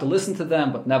doesn't have to listen to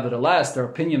them, but nevertheless, their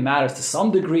opinion matters to some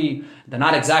degree. They're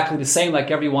not exactly the same like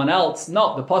everyone else.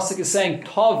 No, the pasuk is saying,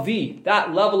 Tavi,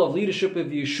 that level of leadership of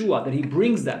Yehoshua, that he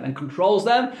brings them and controls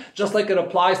them, just like it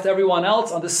applies to everyone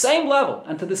else, on the same level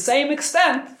and to the same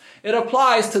extent, it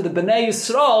applies to the Bnei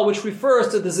Yisrael, which refers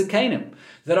to the Zekainim,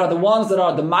 that are the ones that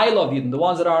are the Maila of Yidden, the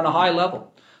ones that are on a high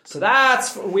level. So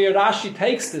that's where Rashi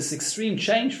takes this extreme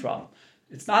change from.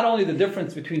 It's not only the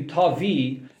difference between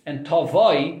Tavi and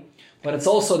Tavai, but it's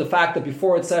also the fact that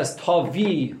before it says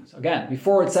Tavi,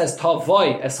 before it says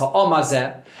Tavai as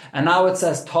Ha'amazeh, and now it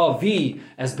says Tavi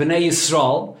as Bnei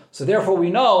Yisrael. So therefore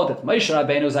we know that Moshe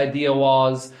Rabbeinu's idea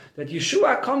was that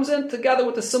Yehoshua comes in together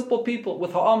with the simple people,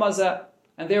 with Ha'amazeh.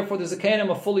 And therefore the Zekanim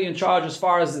are fully in charge as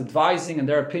far as advising and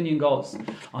their opinion goes.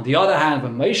 On the other hand,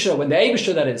 when the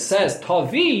Eibusher that it says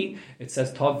Tavi, it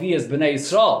says Tavi as Bnei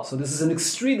Yisrael. So this is an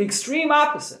extreme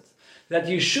opposite. That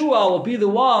Yehoshua will be the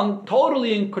one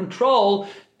totally in control,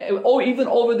 or even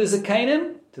over the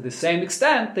Zekanim, to the same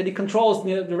extent that he controls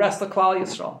the rest of Klal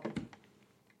Yisrael.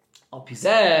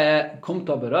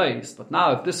 But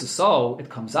now if this is so, it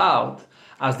comes out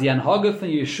as the Anhage from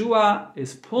Yehoshua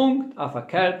is punkt auf a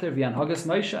Kerter wie Anhages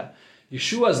Moshe.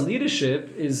 Yeshua's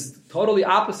leadership is totally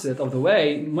opposite of the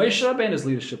way Moshe Rabbeinu's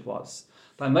leadership was.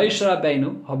 By Moshe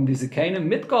Rabbeinu haben die Zekanim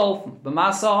mitgeholfen,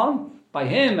 b'masa'am. By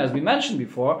him, as we mentioned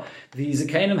before, the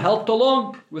Zekanim helped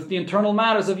along with the internal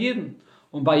matters of Yidden.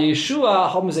 And by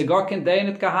Yehoshua haben sie gar kein Dei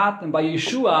nicht gehabt. And by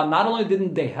Yehoshua, not only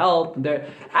didn't they help, they're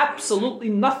absolutely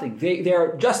nothing.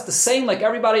 They're just the same like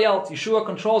everybody else. Yehoshua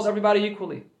controls everybody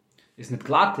equally. It's not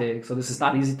glatig, so this is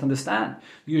not easy to understand.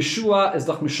 Yehoshua is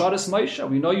doch Misharis Moshe.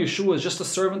 We know Yehoshua is just a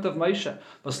servant of Moshe.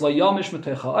 But lo yamish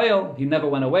metecha oil, he never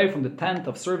went away from the tent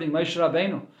of serving Moshe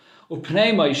Rabbeinu.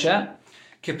 Upnei Moshe,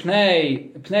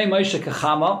 kipnei Moshe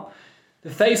kechama. The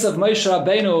face of Moshe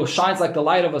Rabbeinu shines like the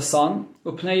light of a sun.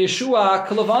 Upnei Yehoshua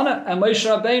kelavana, and Moshe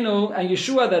Rabbeinu and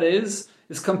Yehoshua, that is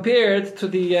compared to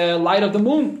the light of the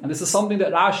moon. And this is something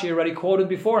that Rashi already quoted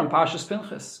before in Parshas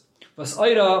Pinchas. Was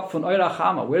Eira von Eira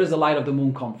Chama. Where does the light of the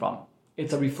moon come from?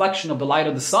 It's a reflection of the light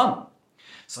of the sun.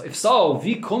 So if so,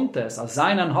 wie kommt es, als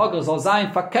sein Anhage soll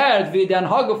sein verkehrt wie der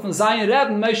Anhage von seinen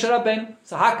Reben Moshe Rabbeinu?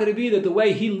 So how could it be that the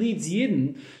way he leads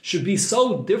Yidden should be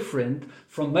so different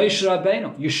from Moshe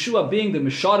Rabbeinu? Yehoshua, being the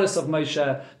Misharis of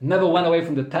Moshe, never went away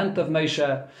from the tent of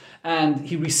Moshe, and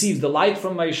he received the light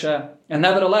from Moshe, and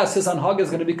nevertheless his Anhage is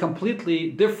going to be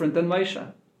completely different than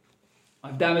Moshe.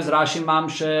 Of them is Rashi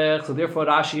Mamshech, so therefore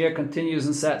Rashi here continues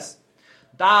and says,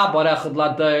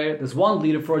 there's one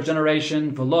leader for a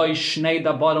generation,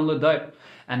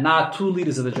 and not two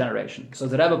leaders of the generation. So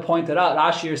the Rebbe pointed out,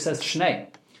 Rashi here says Shnei.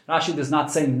 Rashi does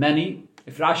not say many,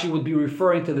 If Rashi would be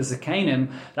referring to the Zekanim,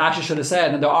 Rashi should have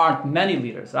said, and there aren't many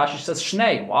leaders. Rashi says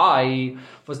Shnei. Why?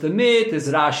 Because the myth is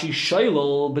Rashi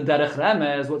Shoylel B'derech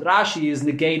Remez. What Rashi is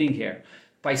negating here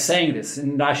by saying this,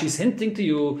 and Rashi's hinting to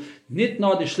you, nit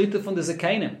nor the Shlita from the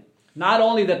Zekanim. Not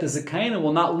only that the Zekanim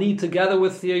will not lead together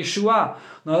with Yehoshua,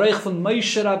 nor Reich von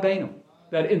Moshe Rabbeinu.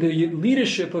 That in the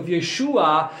leadership of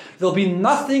Yehoshua, there'll be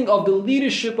nothing of the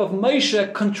leadership of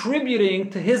Moshe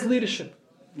contributing to his leadership.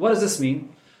 What does this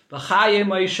mean? B'chaye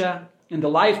Moshe, in the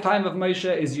lifetime of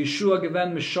Moshe, is Yehoshua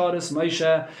given Misharis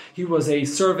Moshe. He was a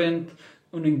servant,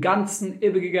 und in ganzen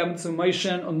übergegeben zu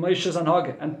Moshe und Moshe's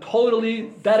Anhage, and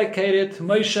totally dedicated to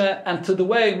Moshe and to the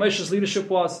way Moshe's leadership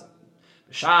was.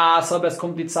 As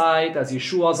kommt die Zeit, as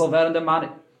Yehoshua soll werden der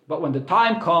Mann. But when the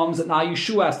time comes that now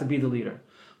Yehoshua has to be the leader,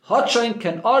 Hatschein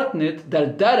can ordnet der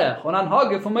derech und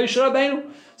Anhage von Moshe Rabbeinu.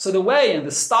 So the way and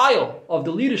the style of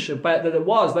the leadership that it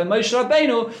was by Moshe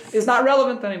Rabbeinu is not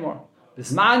relevant anymore.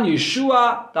 This man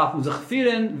Yehoshua darf sich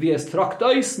führen, wie es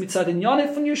traktois mit seinen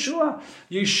Yonet von Yehoshua.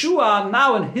 Yehoshua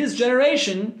now in his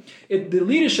generation, the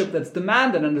leadership that's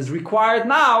demanded and is required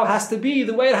now has to be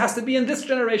the way it has to be in this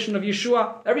generation of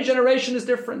Yehoshua. Every generation is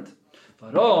different.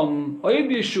 Warum? Oib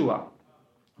Yehoshua.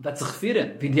 That's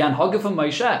chfirin, wie die Anhage von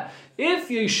Moshe. If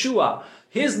Yehoshua,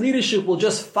 his leadership will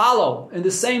just follow in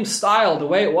the same style the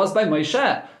way it was by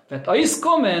Moshe, so then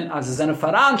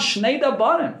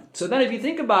if you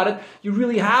think about it, you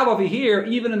really have over here,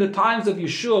 even in the times of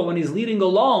Yehoshua when he's leading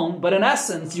alone, but in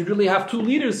essence, you really have two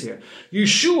leaders here.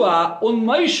 Yehoshua und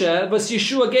Moshe, but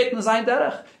Yehoshua geht in sein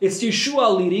Derech. It's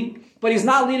Yehoshua leading, but he's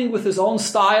not leading with his own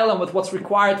style and with what's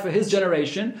required for his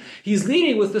generation. He's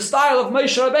leading with the style of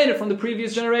Moshe Rabbeinu from the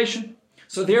previous generation.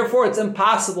 So therefore, it's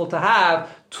impossible to have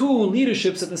two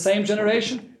leaderships at the same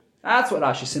generation. That's what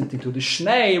Rashi is hinting to. The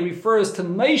Shnei refers to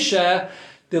Moshe,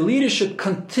 the leadership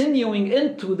continuing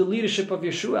into the leadership of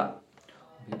Yehoshua.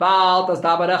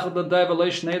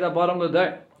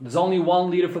 There's only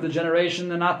one leader for the generation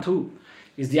and not two.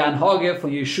 Is the Anhage for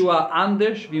Yehoshua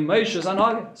anders wie Moshe's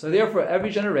Anhage. So therefore,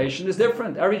 every generation is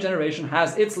different. Every generation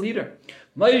has its leader.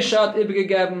 Moshe hat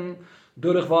übergegeben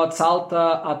durch was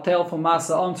Zalta Atel von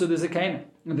Masa onto the Zekanim.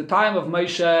 In the time of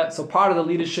Moshe, so part of the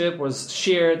leadership was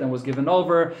shared and was given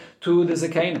over to the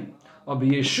Zekanim. Aber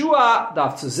Yehoshua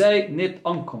darf zu say nit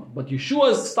ankommen. But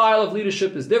Yeshua's style of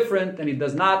leadership is different, and he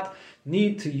does not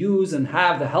need to use and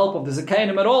have the help of the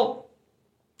Zekanim at all.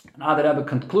 Now that Rebbe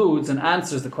concludes and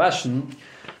answers the question,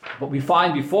 what we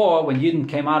find before when Yidden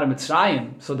came out of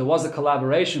Mitzrayim, so there was a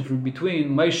collaboration between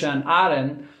Moshe and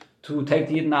Aaron to take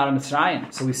the Yidden out of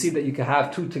Mitzrayim. So we see that you can have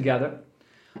two together.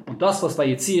 Und das, was bei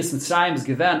Yetzias Mitzrayim is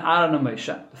given, Aaron and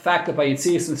Moshe. The fact that by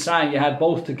Yetzias Mitzrayim you had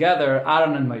both together,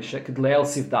 Aaron and Moshe, Kedleil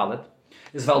Siv Dalet,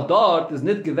 is weil dort is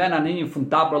nicht given an Inyan von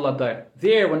Dabra Ladar.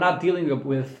 There we're not dealing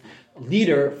with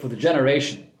leader for the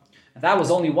generation. And that was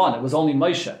only one, it was only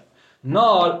Moshe.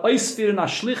 Nor oisfiren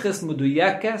ashliches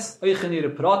muduyekes oichen ihre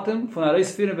pratim von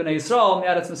oisfiren b'nei Yisrael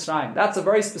me'eretz Mitzrayim. That's a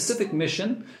very specific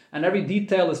mission, and every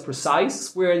detail is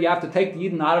precise, where you have to take the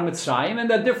Yidden out of Mitzrayim, and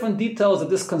there are different details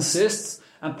that this consists,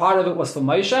 and part of it was for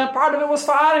Moshe, and part of it was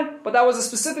for Aaron, but that was a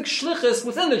specific shlichus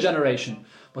within the generation.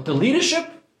 But the leadership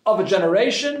of a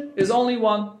generation is only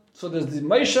one. So there's the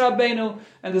Moshe Rabbeinu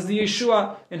and there's the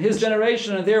Yehoshua in his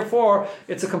generation, and therefore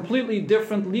it's a completely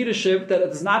different leadership that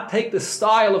does not take the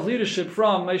style of leadership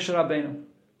from Moshe Rabbeinu.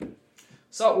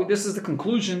 So this is the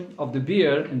conclusion of the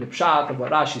beer in the pshat of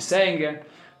what Rashi is saying here.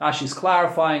 Rashi is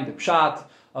clarifying the pshat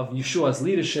of Yeshua's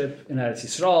leadership in Eretz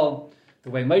Yisrael, the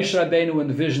way Moshe Rabbeinu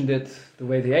envisioned it, the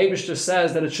way the Eibishter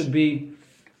says that it should be.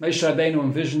 Moshe Rabbeinu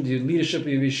envisioned the leadership of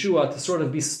Yeshua to sort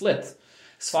of be split.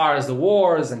 As far as the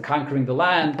wars and conquering the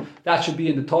land, that should be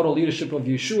in the total leadership of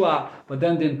Yehoshua. But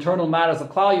then the internal matters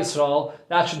of Klal Yisrael,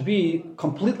 that should be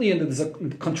completely in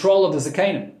the control of the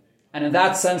Zekanim. And in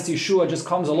that sense, Yehoshua just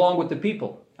comes along with the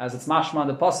people, as it's mashma in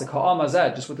the pasuk, ha'am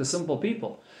hazeh, just with the simple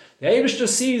people. The Eibishter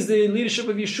sees the leadership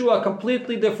of Yehoshua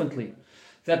completely differently.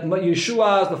 That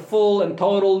Yehoshua is the full and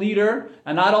total leader,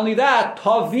 and not only that,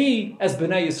 Tavi as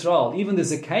Bnei Yisrael, even the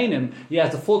Zekanim, he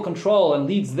has the full control and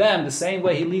leads them the same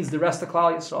way he leads the rest of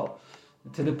Klal Yisrael.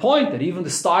 To the point that even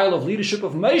the style of leadership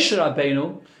of Moshe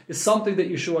Rabbeinu is something that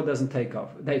Yehoshua doesn't take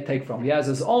from. He has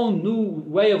his own new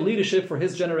way of leadership for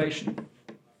his generation.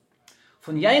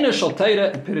 Von Yeina Shal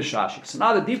Teire and Pirish Rashi. So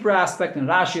now the deeper aspect in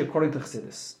Rashi according to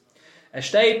Chassidus.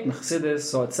 Steht in Chassidus,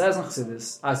 so it says in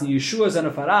Chassidus, as in Yehoshua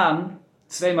zene Faran,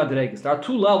 zwei Madreges. There are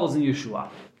two levels in Yehoshua.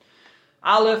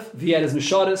 Aleph, wie is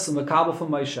Misharis and Mekabel from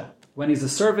Moshe. When he's a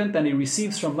servant and he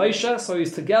receives from Moshe, so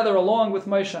he's together along with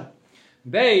Moshe.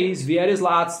 Beis v'eris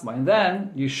la'atzma. And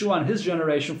then Yeshua and his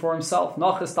generation for himself.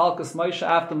 Nachas talkas Moshe,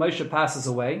 after Moshe passes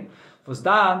away.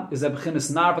 V'zdam is a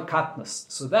b'chinas nar v'katnas.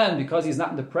 So then, because he's not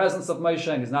in the presence of Moshe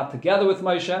and he's not together with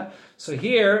Moshe, so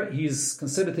here he's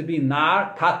considered to be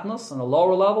nar, katnas, on a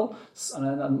lower level,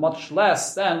 and much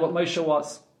less than what Moshe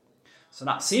was. So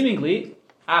not seemingly,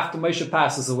 after Moshe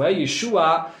passes away,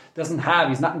 Yeshua he's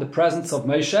not in the presence of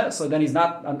Moshe, so then he's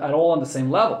not at all on the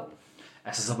same level.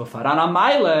 But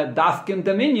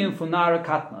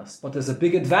there's a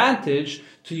big advantage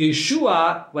to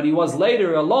Yeshua when he was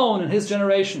later alone in his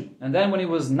generation, and then when he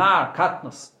was nar,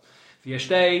 katnas.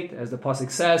 As the pasuk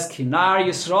says, Kinar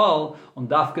Yisrael und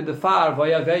dafke defar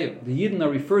vayaveyu. The Yidden are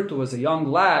referred to as a young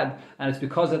lad, and it's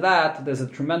because of that there's a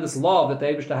tremendous love that the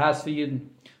Eibishter has for Yidden.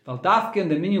 Weil dafke in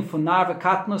the minium von nar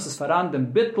v'katnus is faran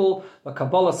dem bittul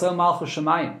v'kabbalah sel malchus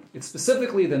shemayim. It's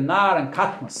specifically the nar and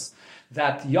katnus,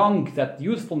 that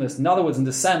youthfulness, in other words, in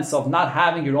the sense of not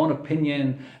having your own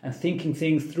opinion and thinking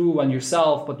things through on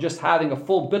yourself, but just having a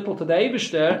full bittul to the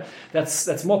Eibishter,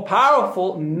 that's more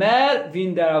powerful. Mer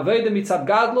v'in der aveda mitzad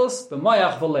gadlus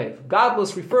b'moyach v'lev.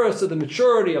 Gadlus refers to the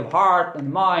maturity of heart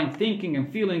and mind, thinking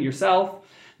and feeling yourself.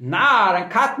 Nar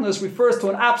and katnus refers to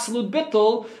an absolute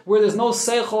bittul, where there's no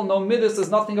seichel, no midas,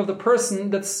 there's nothing of the person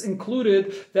that's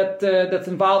included, that's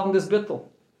involved in this bittul.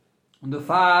 Und der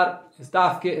Far is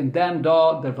dafke in dem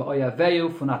da der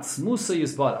Vayeilech von atzmusa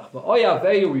yisbarach.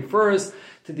 Vayeilech refers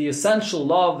to the essential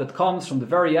love that comes from the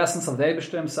very essence of the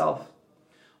Eibishter himself.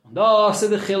 Und da se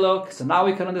the chiluk. So now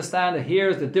we can understand that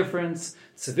here's the difference,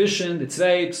 tzvishen, the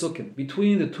tzvei psukim,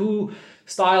 between the two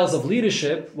styles of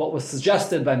leadership, what was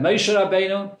suggested by Moshe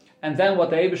Rabbeinu, and then what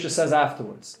the Eibishter says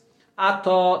afterwards.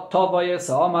 Ata tovayeh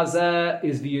sa'amazeh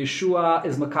is v'Yeshua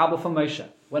is makabel from Moshe.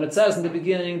 When it says in the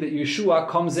beginning that Yeshua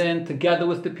comes in together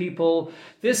with the people,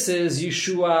 this is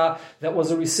Yeshua that was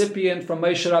a recipient from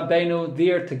Moshe Rabbeinu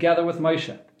there together with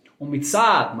Moshe.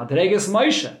 Umitzad, madreges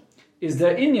Moshe, is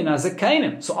there inyan as a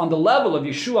Zekanim. So on the level of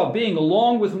Yeshua being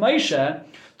along with Moshe,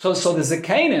 so the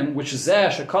Zekanim, which is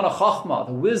Shekana Chachma,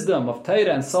 the wisdom of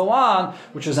Torah and so on,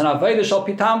 which is an Vayeilech shal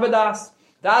pitam v'das.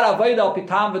 That Avodah al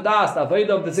Pitam V'das, the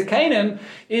Avodah of the Zekanim,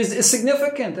 is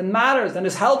significant and matters and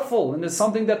is helpful and is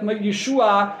something that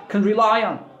Yeshua can rely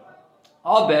on.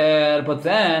 But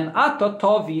then, Ata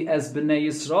Tovi as B'nai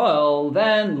Yisrael,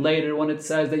 then later when it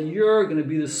says that you're going to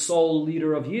be the sole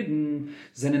leader of Yidden,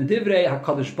 Zenin Divrei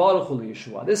HaKadosh Baruch Hu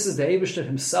Yeshua. This is the Eibishter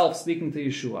himself speaking to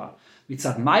Yeshua.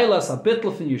 Mitzad Mailas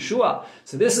HaBitl from Yeshua.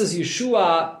 So this is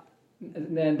Yeshua,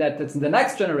 and that's in the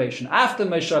next generation, after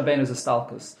Moshe Rabbeinu's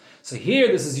Estalkus. So here,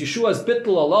 this is Yeshua's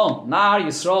bittul alone. Nar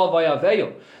Yisrael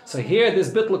Vayaveyu. So here, this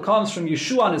bittul comes from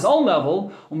Yeshua on his own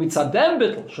level. Umitzadem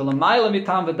bittul shalamayla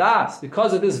mitam v'das.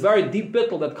 Because of this very deep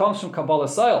bittul that comes from Kabbalah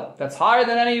soil, that's higher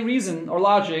than any reason or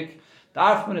logic.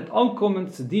 So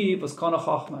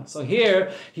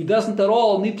here, he doesn't at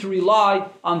all need to rely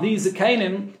on these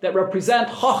zekanim that represent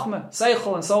chachma,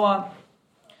 seichel, and so on.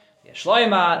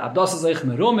 Shloimar, Abdas is eich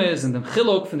merumes in dem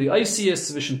chiluk from the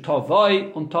Oisius zwischen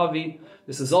Tovoi and Tovi.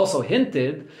 This is also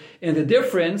hinted in the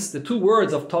difference, the two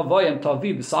words of Tovoi and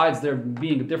Tovi, besides there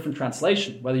being a different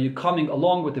translation, whether you're coming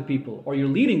along with the people or you're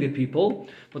leading the people,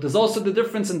 but there's also the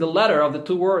difference in the letter of the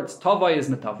two words. Tovoi is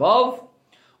metavav,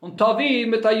 and Tovi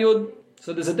metayud.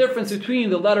 So there's a difference between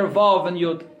the letter Vav and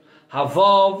Yud.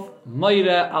 Havav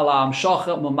Meire ala Amshacha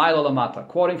Mumayla Lamata.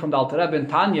 Quoting from the Alter Rebbe in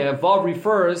Tanya, Vav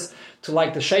refers to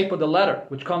like the shape of the letter,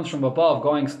 which comes from above,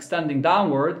 extending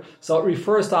downward. So it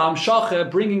refers to Amshacha,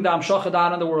 bringing the Amshacha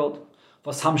down in the world.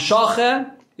 Was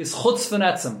Hamshacha is Chutz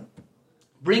V'netzem.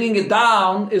 Bringing it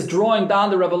down is drawing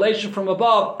down the revelation from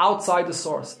above, outside the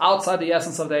source, outside the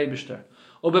essence of the Eibishter.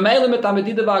 So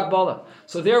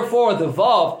therefore, the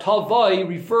Vav, Tavai,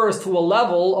 refers to a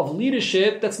level of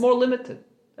leadership that's more limited.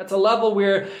 That's a level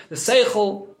where the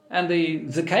Seichel and the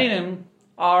Zekanim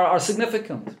are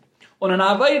significant. On an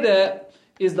Aveda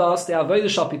is thus the Aveda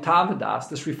Shal Pitam V'das.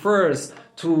 This refers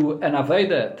to an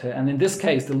Aveda, and in this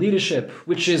case, the leadership,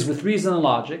 which is with reason and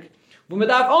logic. Wo man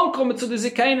darf ankommen zu den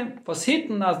Zekanim, was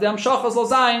hinten, als der Amshacha soll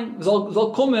sein,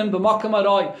 soll kommen, b'makam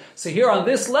aroi. So here on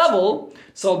this level,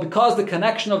 so because the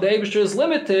connection of the Eibishter is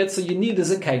limited, so you need the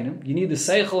Zekanim, you need the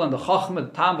Seichel and the Chachma,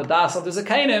 the Tam v'das of the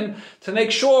Zekanim, to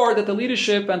make sure that the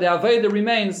leadership and the Aveda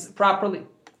remains properly.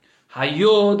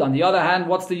 Hayud, on the other hand,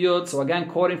 what's the Yud? So again,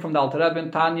 quoting from the Alter Rebbe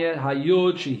in Tanya,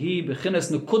 Hayud, Shehi,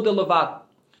 B'chines, Nukuda Levat.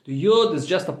 The Yud is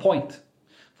just a point.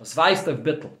 Was weist of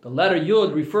Bittel. The letter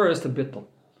Yud refers to Bittel.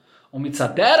 So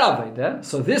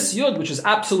this Yud, which is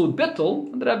absolute bittul,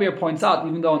 and the Rebbe here points out,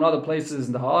 even though in other places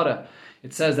in the Ha'ara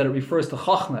it says that it refers to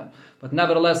Chachma, but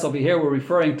nevertheless over here we're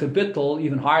referring to bittul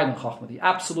even higher than Chachma, the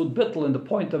absolute bittul in the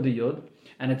point of the Yud.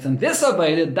 And it's in this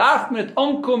Avodah, darf man it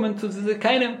umkommen to the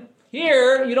Zekanim.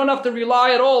 Here, you don't have to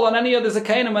rely at all on any of the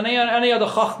Zekanim, on any of the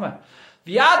Chachma.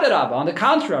 V'yaderabba, on the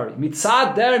contrary,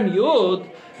 mitzad der Yud,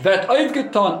 wird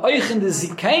aufgetan euch in the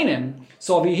Zekanim.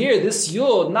 So over here, this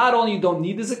Yud, not only you don't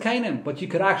need the Zekanim, but you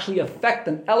could actually affect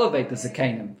and elevate the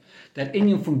Zekanim. That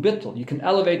inyan from Bittul, you can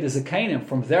elevate the Zekanim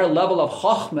from their level of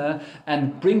Chachma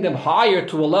and bring them higher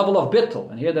to a level of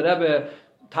Bittul. And here the Rebbe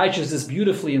teaches this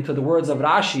beautifully into the words of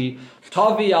Rashi,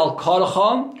 Tavi al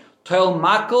Korcham, Toil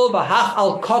Makel V'hach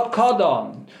al Kot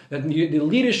Kodam. That the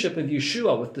leadership of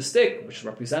Yeshua with the stick, which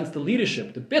represents the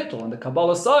leadership, the Bittul and the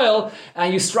Kabbalah soil,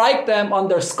 and you strike them on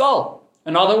their skull.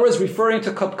 In other words, referring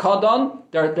to Kot Kodam,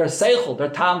 their Seichel, their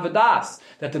Tam V'das.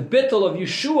 That the Bittul of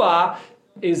Yeshua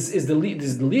is the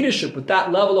leadership with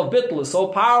that level of Bittul is so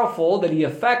powerful that he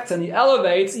affects and he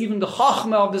elevates even the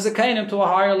Chachma of the Zekanim to a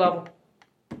higher level.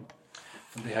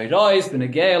 From the Hayrois,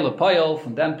 B'negei L'Poyel,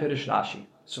 from them Pirish Rashi.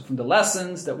 So from the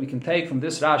lessons that we can take from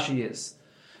this Rashi is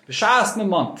B'shas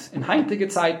Memont, in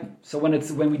heintige Zeiten. So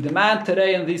when we demand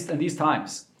today in these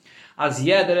times, as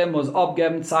jeder muss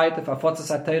abgeben Zeit für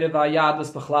Fotzes Teire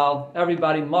v'Yadus Bechlal,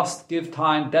 everybody must give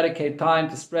time, dedicate time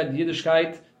to spread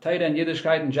Yiddishkeit, Teire and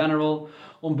Yiddishkeit in general,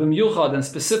 b'miyuchad, and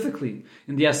specifically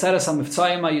in the Aseres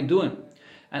HaMivtzayim HaYiduim,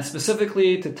 and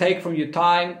specifically to take from your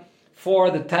time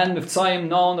for the 10 Mivtzayim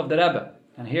known of the Rebbe.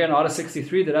 And here in Order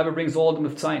 63, the Rebbe brings all the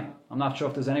Mivtzayim. I'm not sure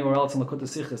if there's anywhere else in Likkutei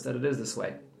Sichos that it is this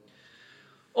way.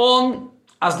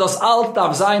 As das Alt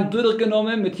darf sein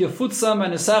durchgenommen mit Yefutzam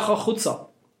and Esecha Chutza.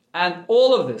 And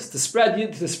all of this, to spread the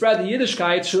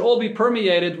Yiddishkeit, should all be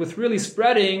permeated with really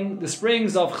spreading the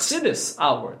springs of Chassidus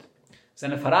outward.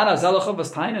 There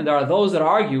are those that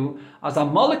argue as a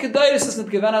Likkutei is not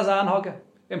given as an Anhage.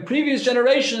 In previous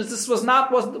generations, this was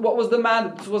not what was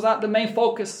demanded. This was not the main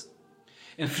focus.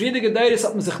 In friedige Deiris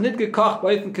hat man sich nicht gekocht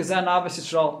bei dem Kazen Ahavas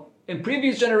Yisrael. In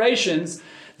previous generations,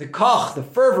 the koch, the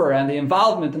fervor, and the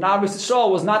involvement in Ahavas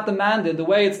Yisrael was not demanded the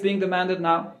way it's being demanded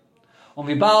now. Und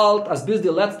wie bald, als bis die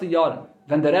letzte Jahre,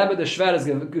 wenn der Rebbe der Schwer ist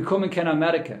gekommen in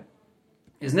Amerika,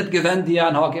 is nicht gewend die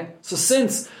Anhage. So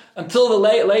since until the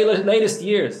latest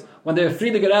years, when the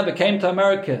Friedige Rebbe came to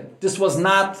America, this was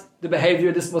not the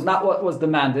behavior, this was not what was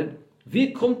demanded.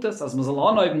 Wie kommt es, als man soll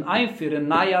anheben einführen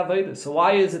neue Aveda? So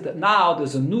why is it that now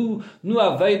there's a new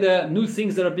Aveda, new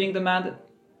things that are being demanded?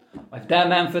 Like them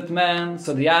Memphit man,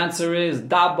 so the answer is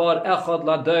Dabar Echad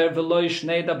Lader V'loi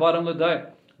Shnei Dabarim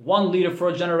Lader. One leader for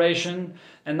a generation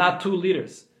and not two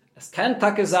leaders. Es kann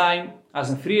Tage sein,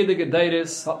 als in Friedige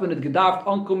Deiris hat man nicht gedacht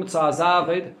ankommen zu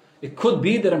Aveda. It could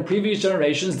be that in previous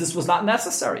generations this was not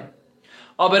necessary.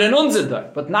 Aber in unser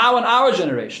Tag, but now in our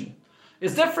generation,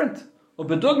 it's different. Und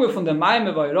bedugme von der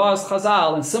Maime Vayroas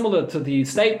Chazal, and similar to the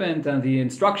statement and the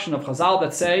instruction of Chazal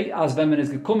that say, as wenn man is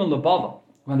gekommen le Bavel,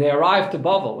 when they arrived to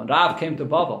Bavel, when Rav came to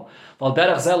Bavel, Val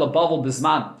derech zel Bavel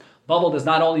bisman. Bavel does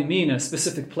not only mean a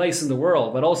specific place in the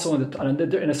world, but also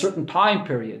in a certain time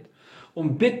period.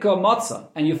 Bikka matzah,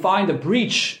 and you find a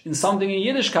breach in something in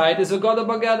Yiddishkeit is a goda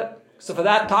bagada. So for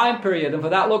that time period and for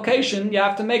that location, you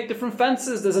have to make different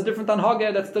fences. There's a different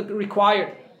anhage that's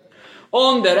required.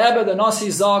 Und der Rebbe, der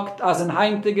Nossi, sagt, as in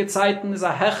heintige Zeiten is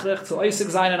a hechrech zu äußig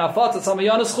sein in Afat, it's a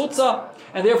mayanis chutza.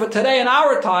 And therefore today in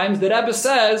our times, the Rebbe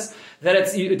says that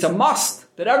it's a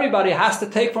must, that everybody has to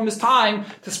take from his time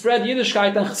to spread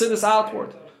Yiddishkeit and Chassidus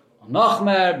outward.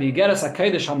 Nachmer, Bigeres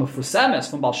HaKedesh HaMefusemes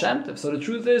from Baal Shem Tov. So the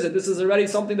truth is that this is already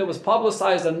something that was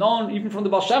publicized and known even from the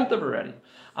Baal Shem Tov already.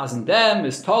 As in them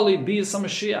is Toli B'Yis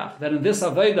HaMashiach. That in this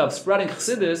Aveda of spreading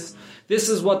Chassidus, this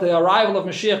is what the arrival of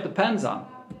Mashiach depends on.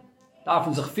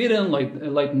 Darfen sich führen,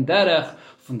 leiten derech,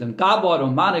 von dem Dabar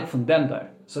und Manik von dem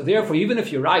der. So therefore, even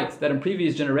if you're right, that in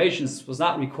previous generations was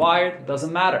not required, it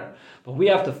doesn't matter. But we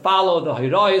have to follow the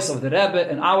Hiroyas of the Rebbe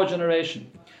in our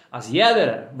generation. As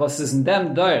jeder, was is in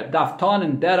dem der, darf ton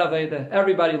in der Aveda,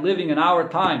 everybody living in our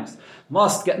times,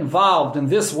 must get involved in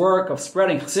this work of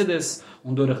spreading Chassidus,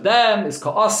 und durch dem is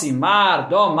Ka'asi Mar,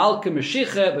 Do Malke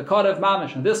Mashiach, Bekarev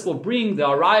Mamish. And this will bring the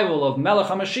arrival of Melech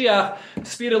HaMashiach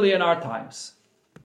speedily in our times.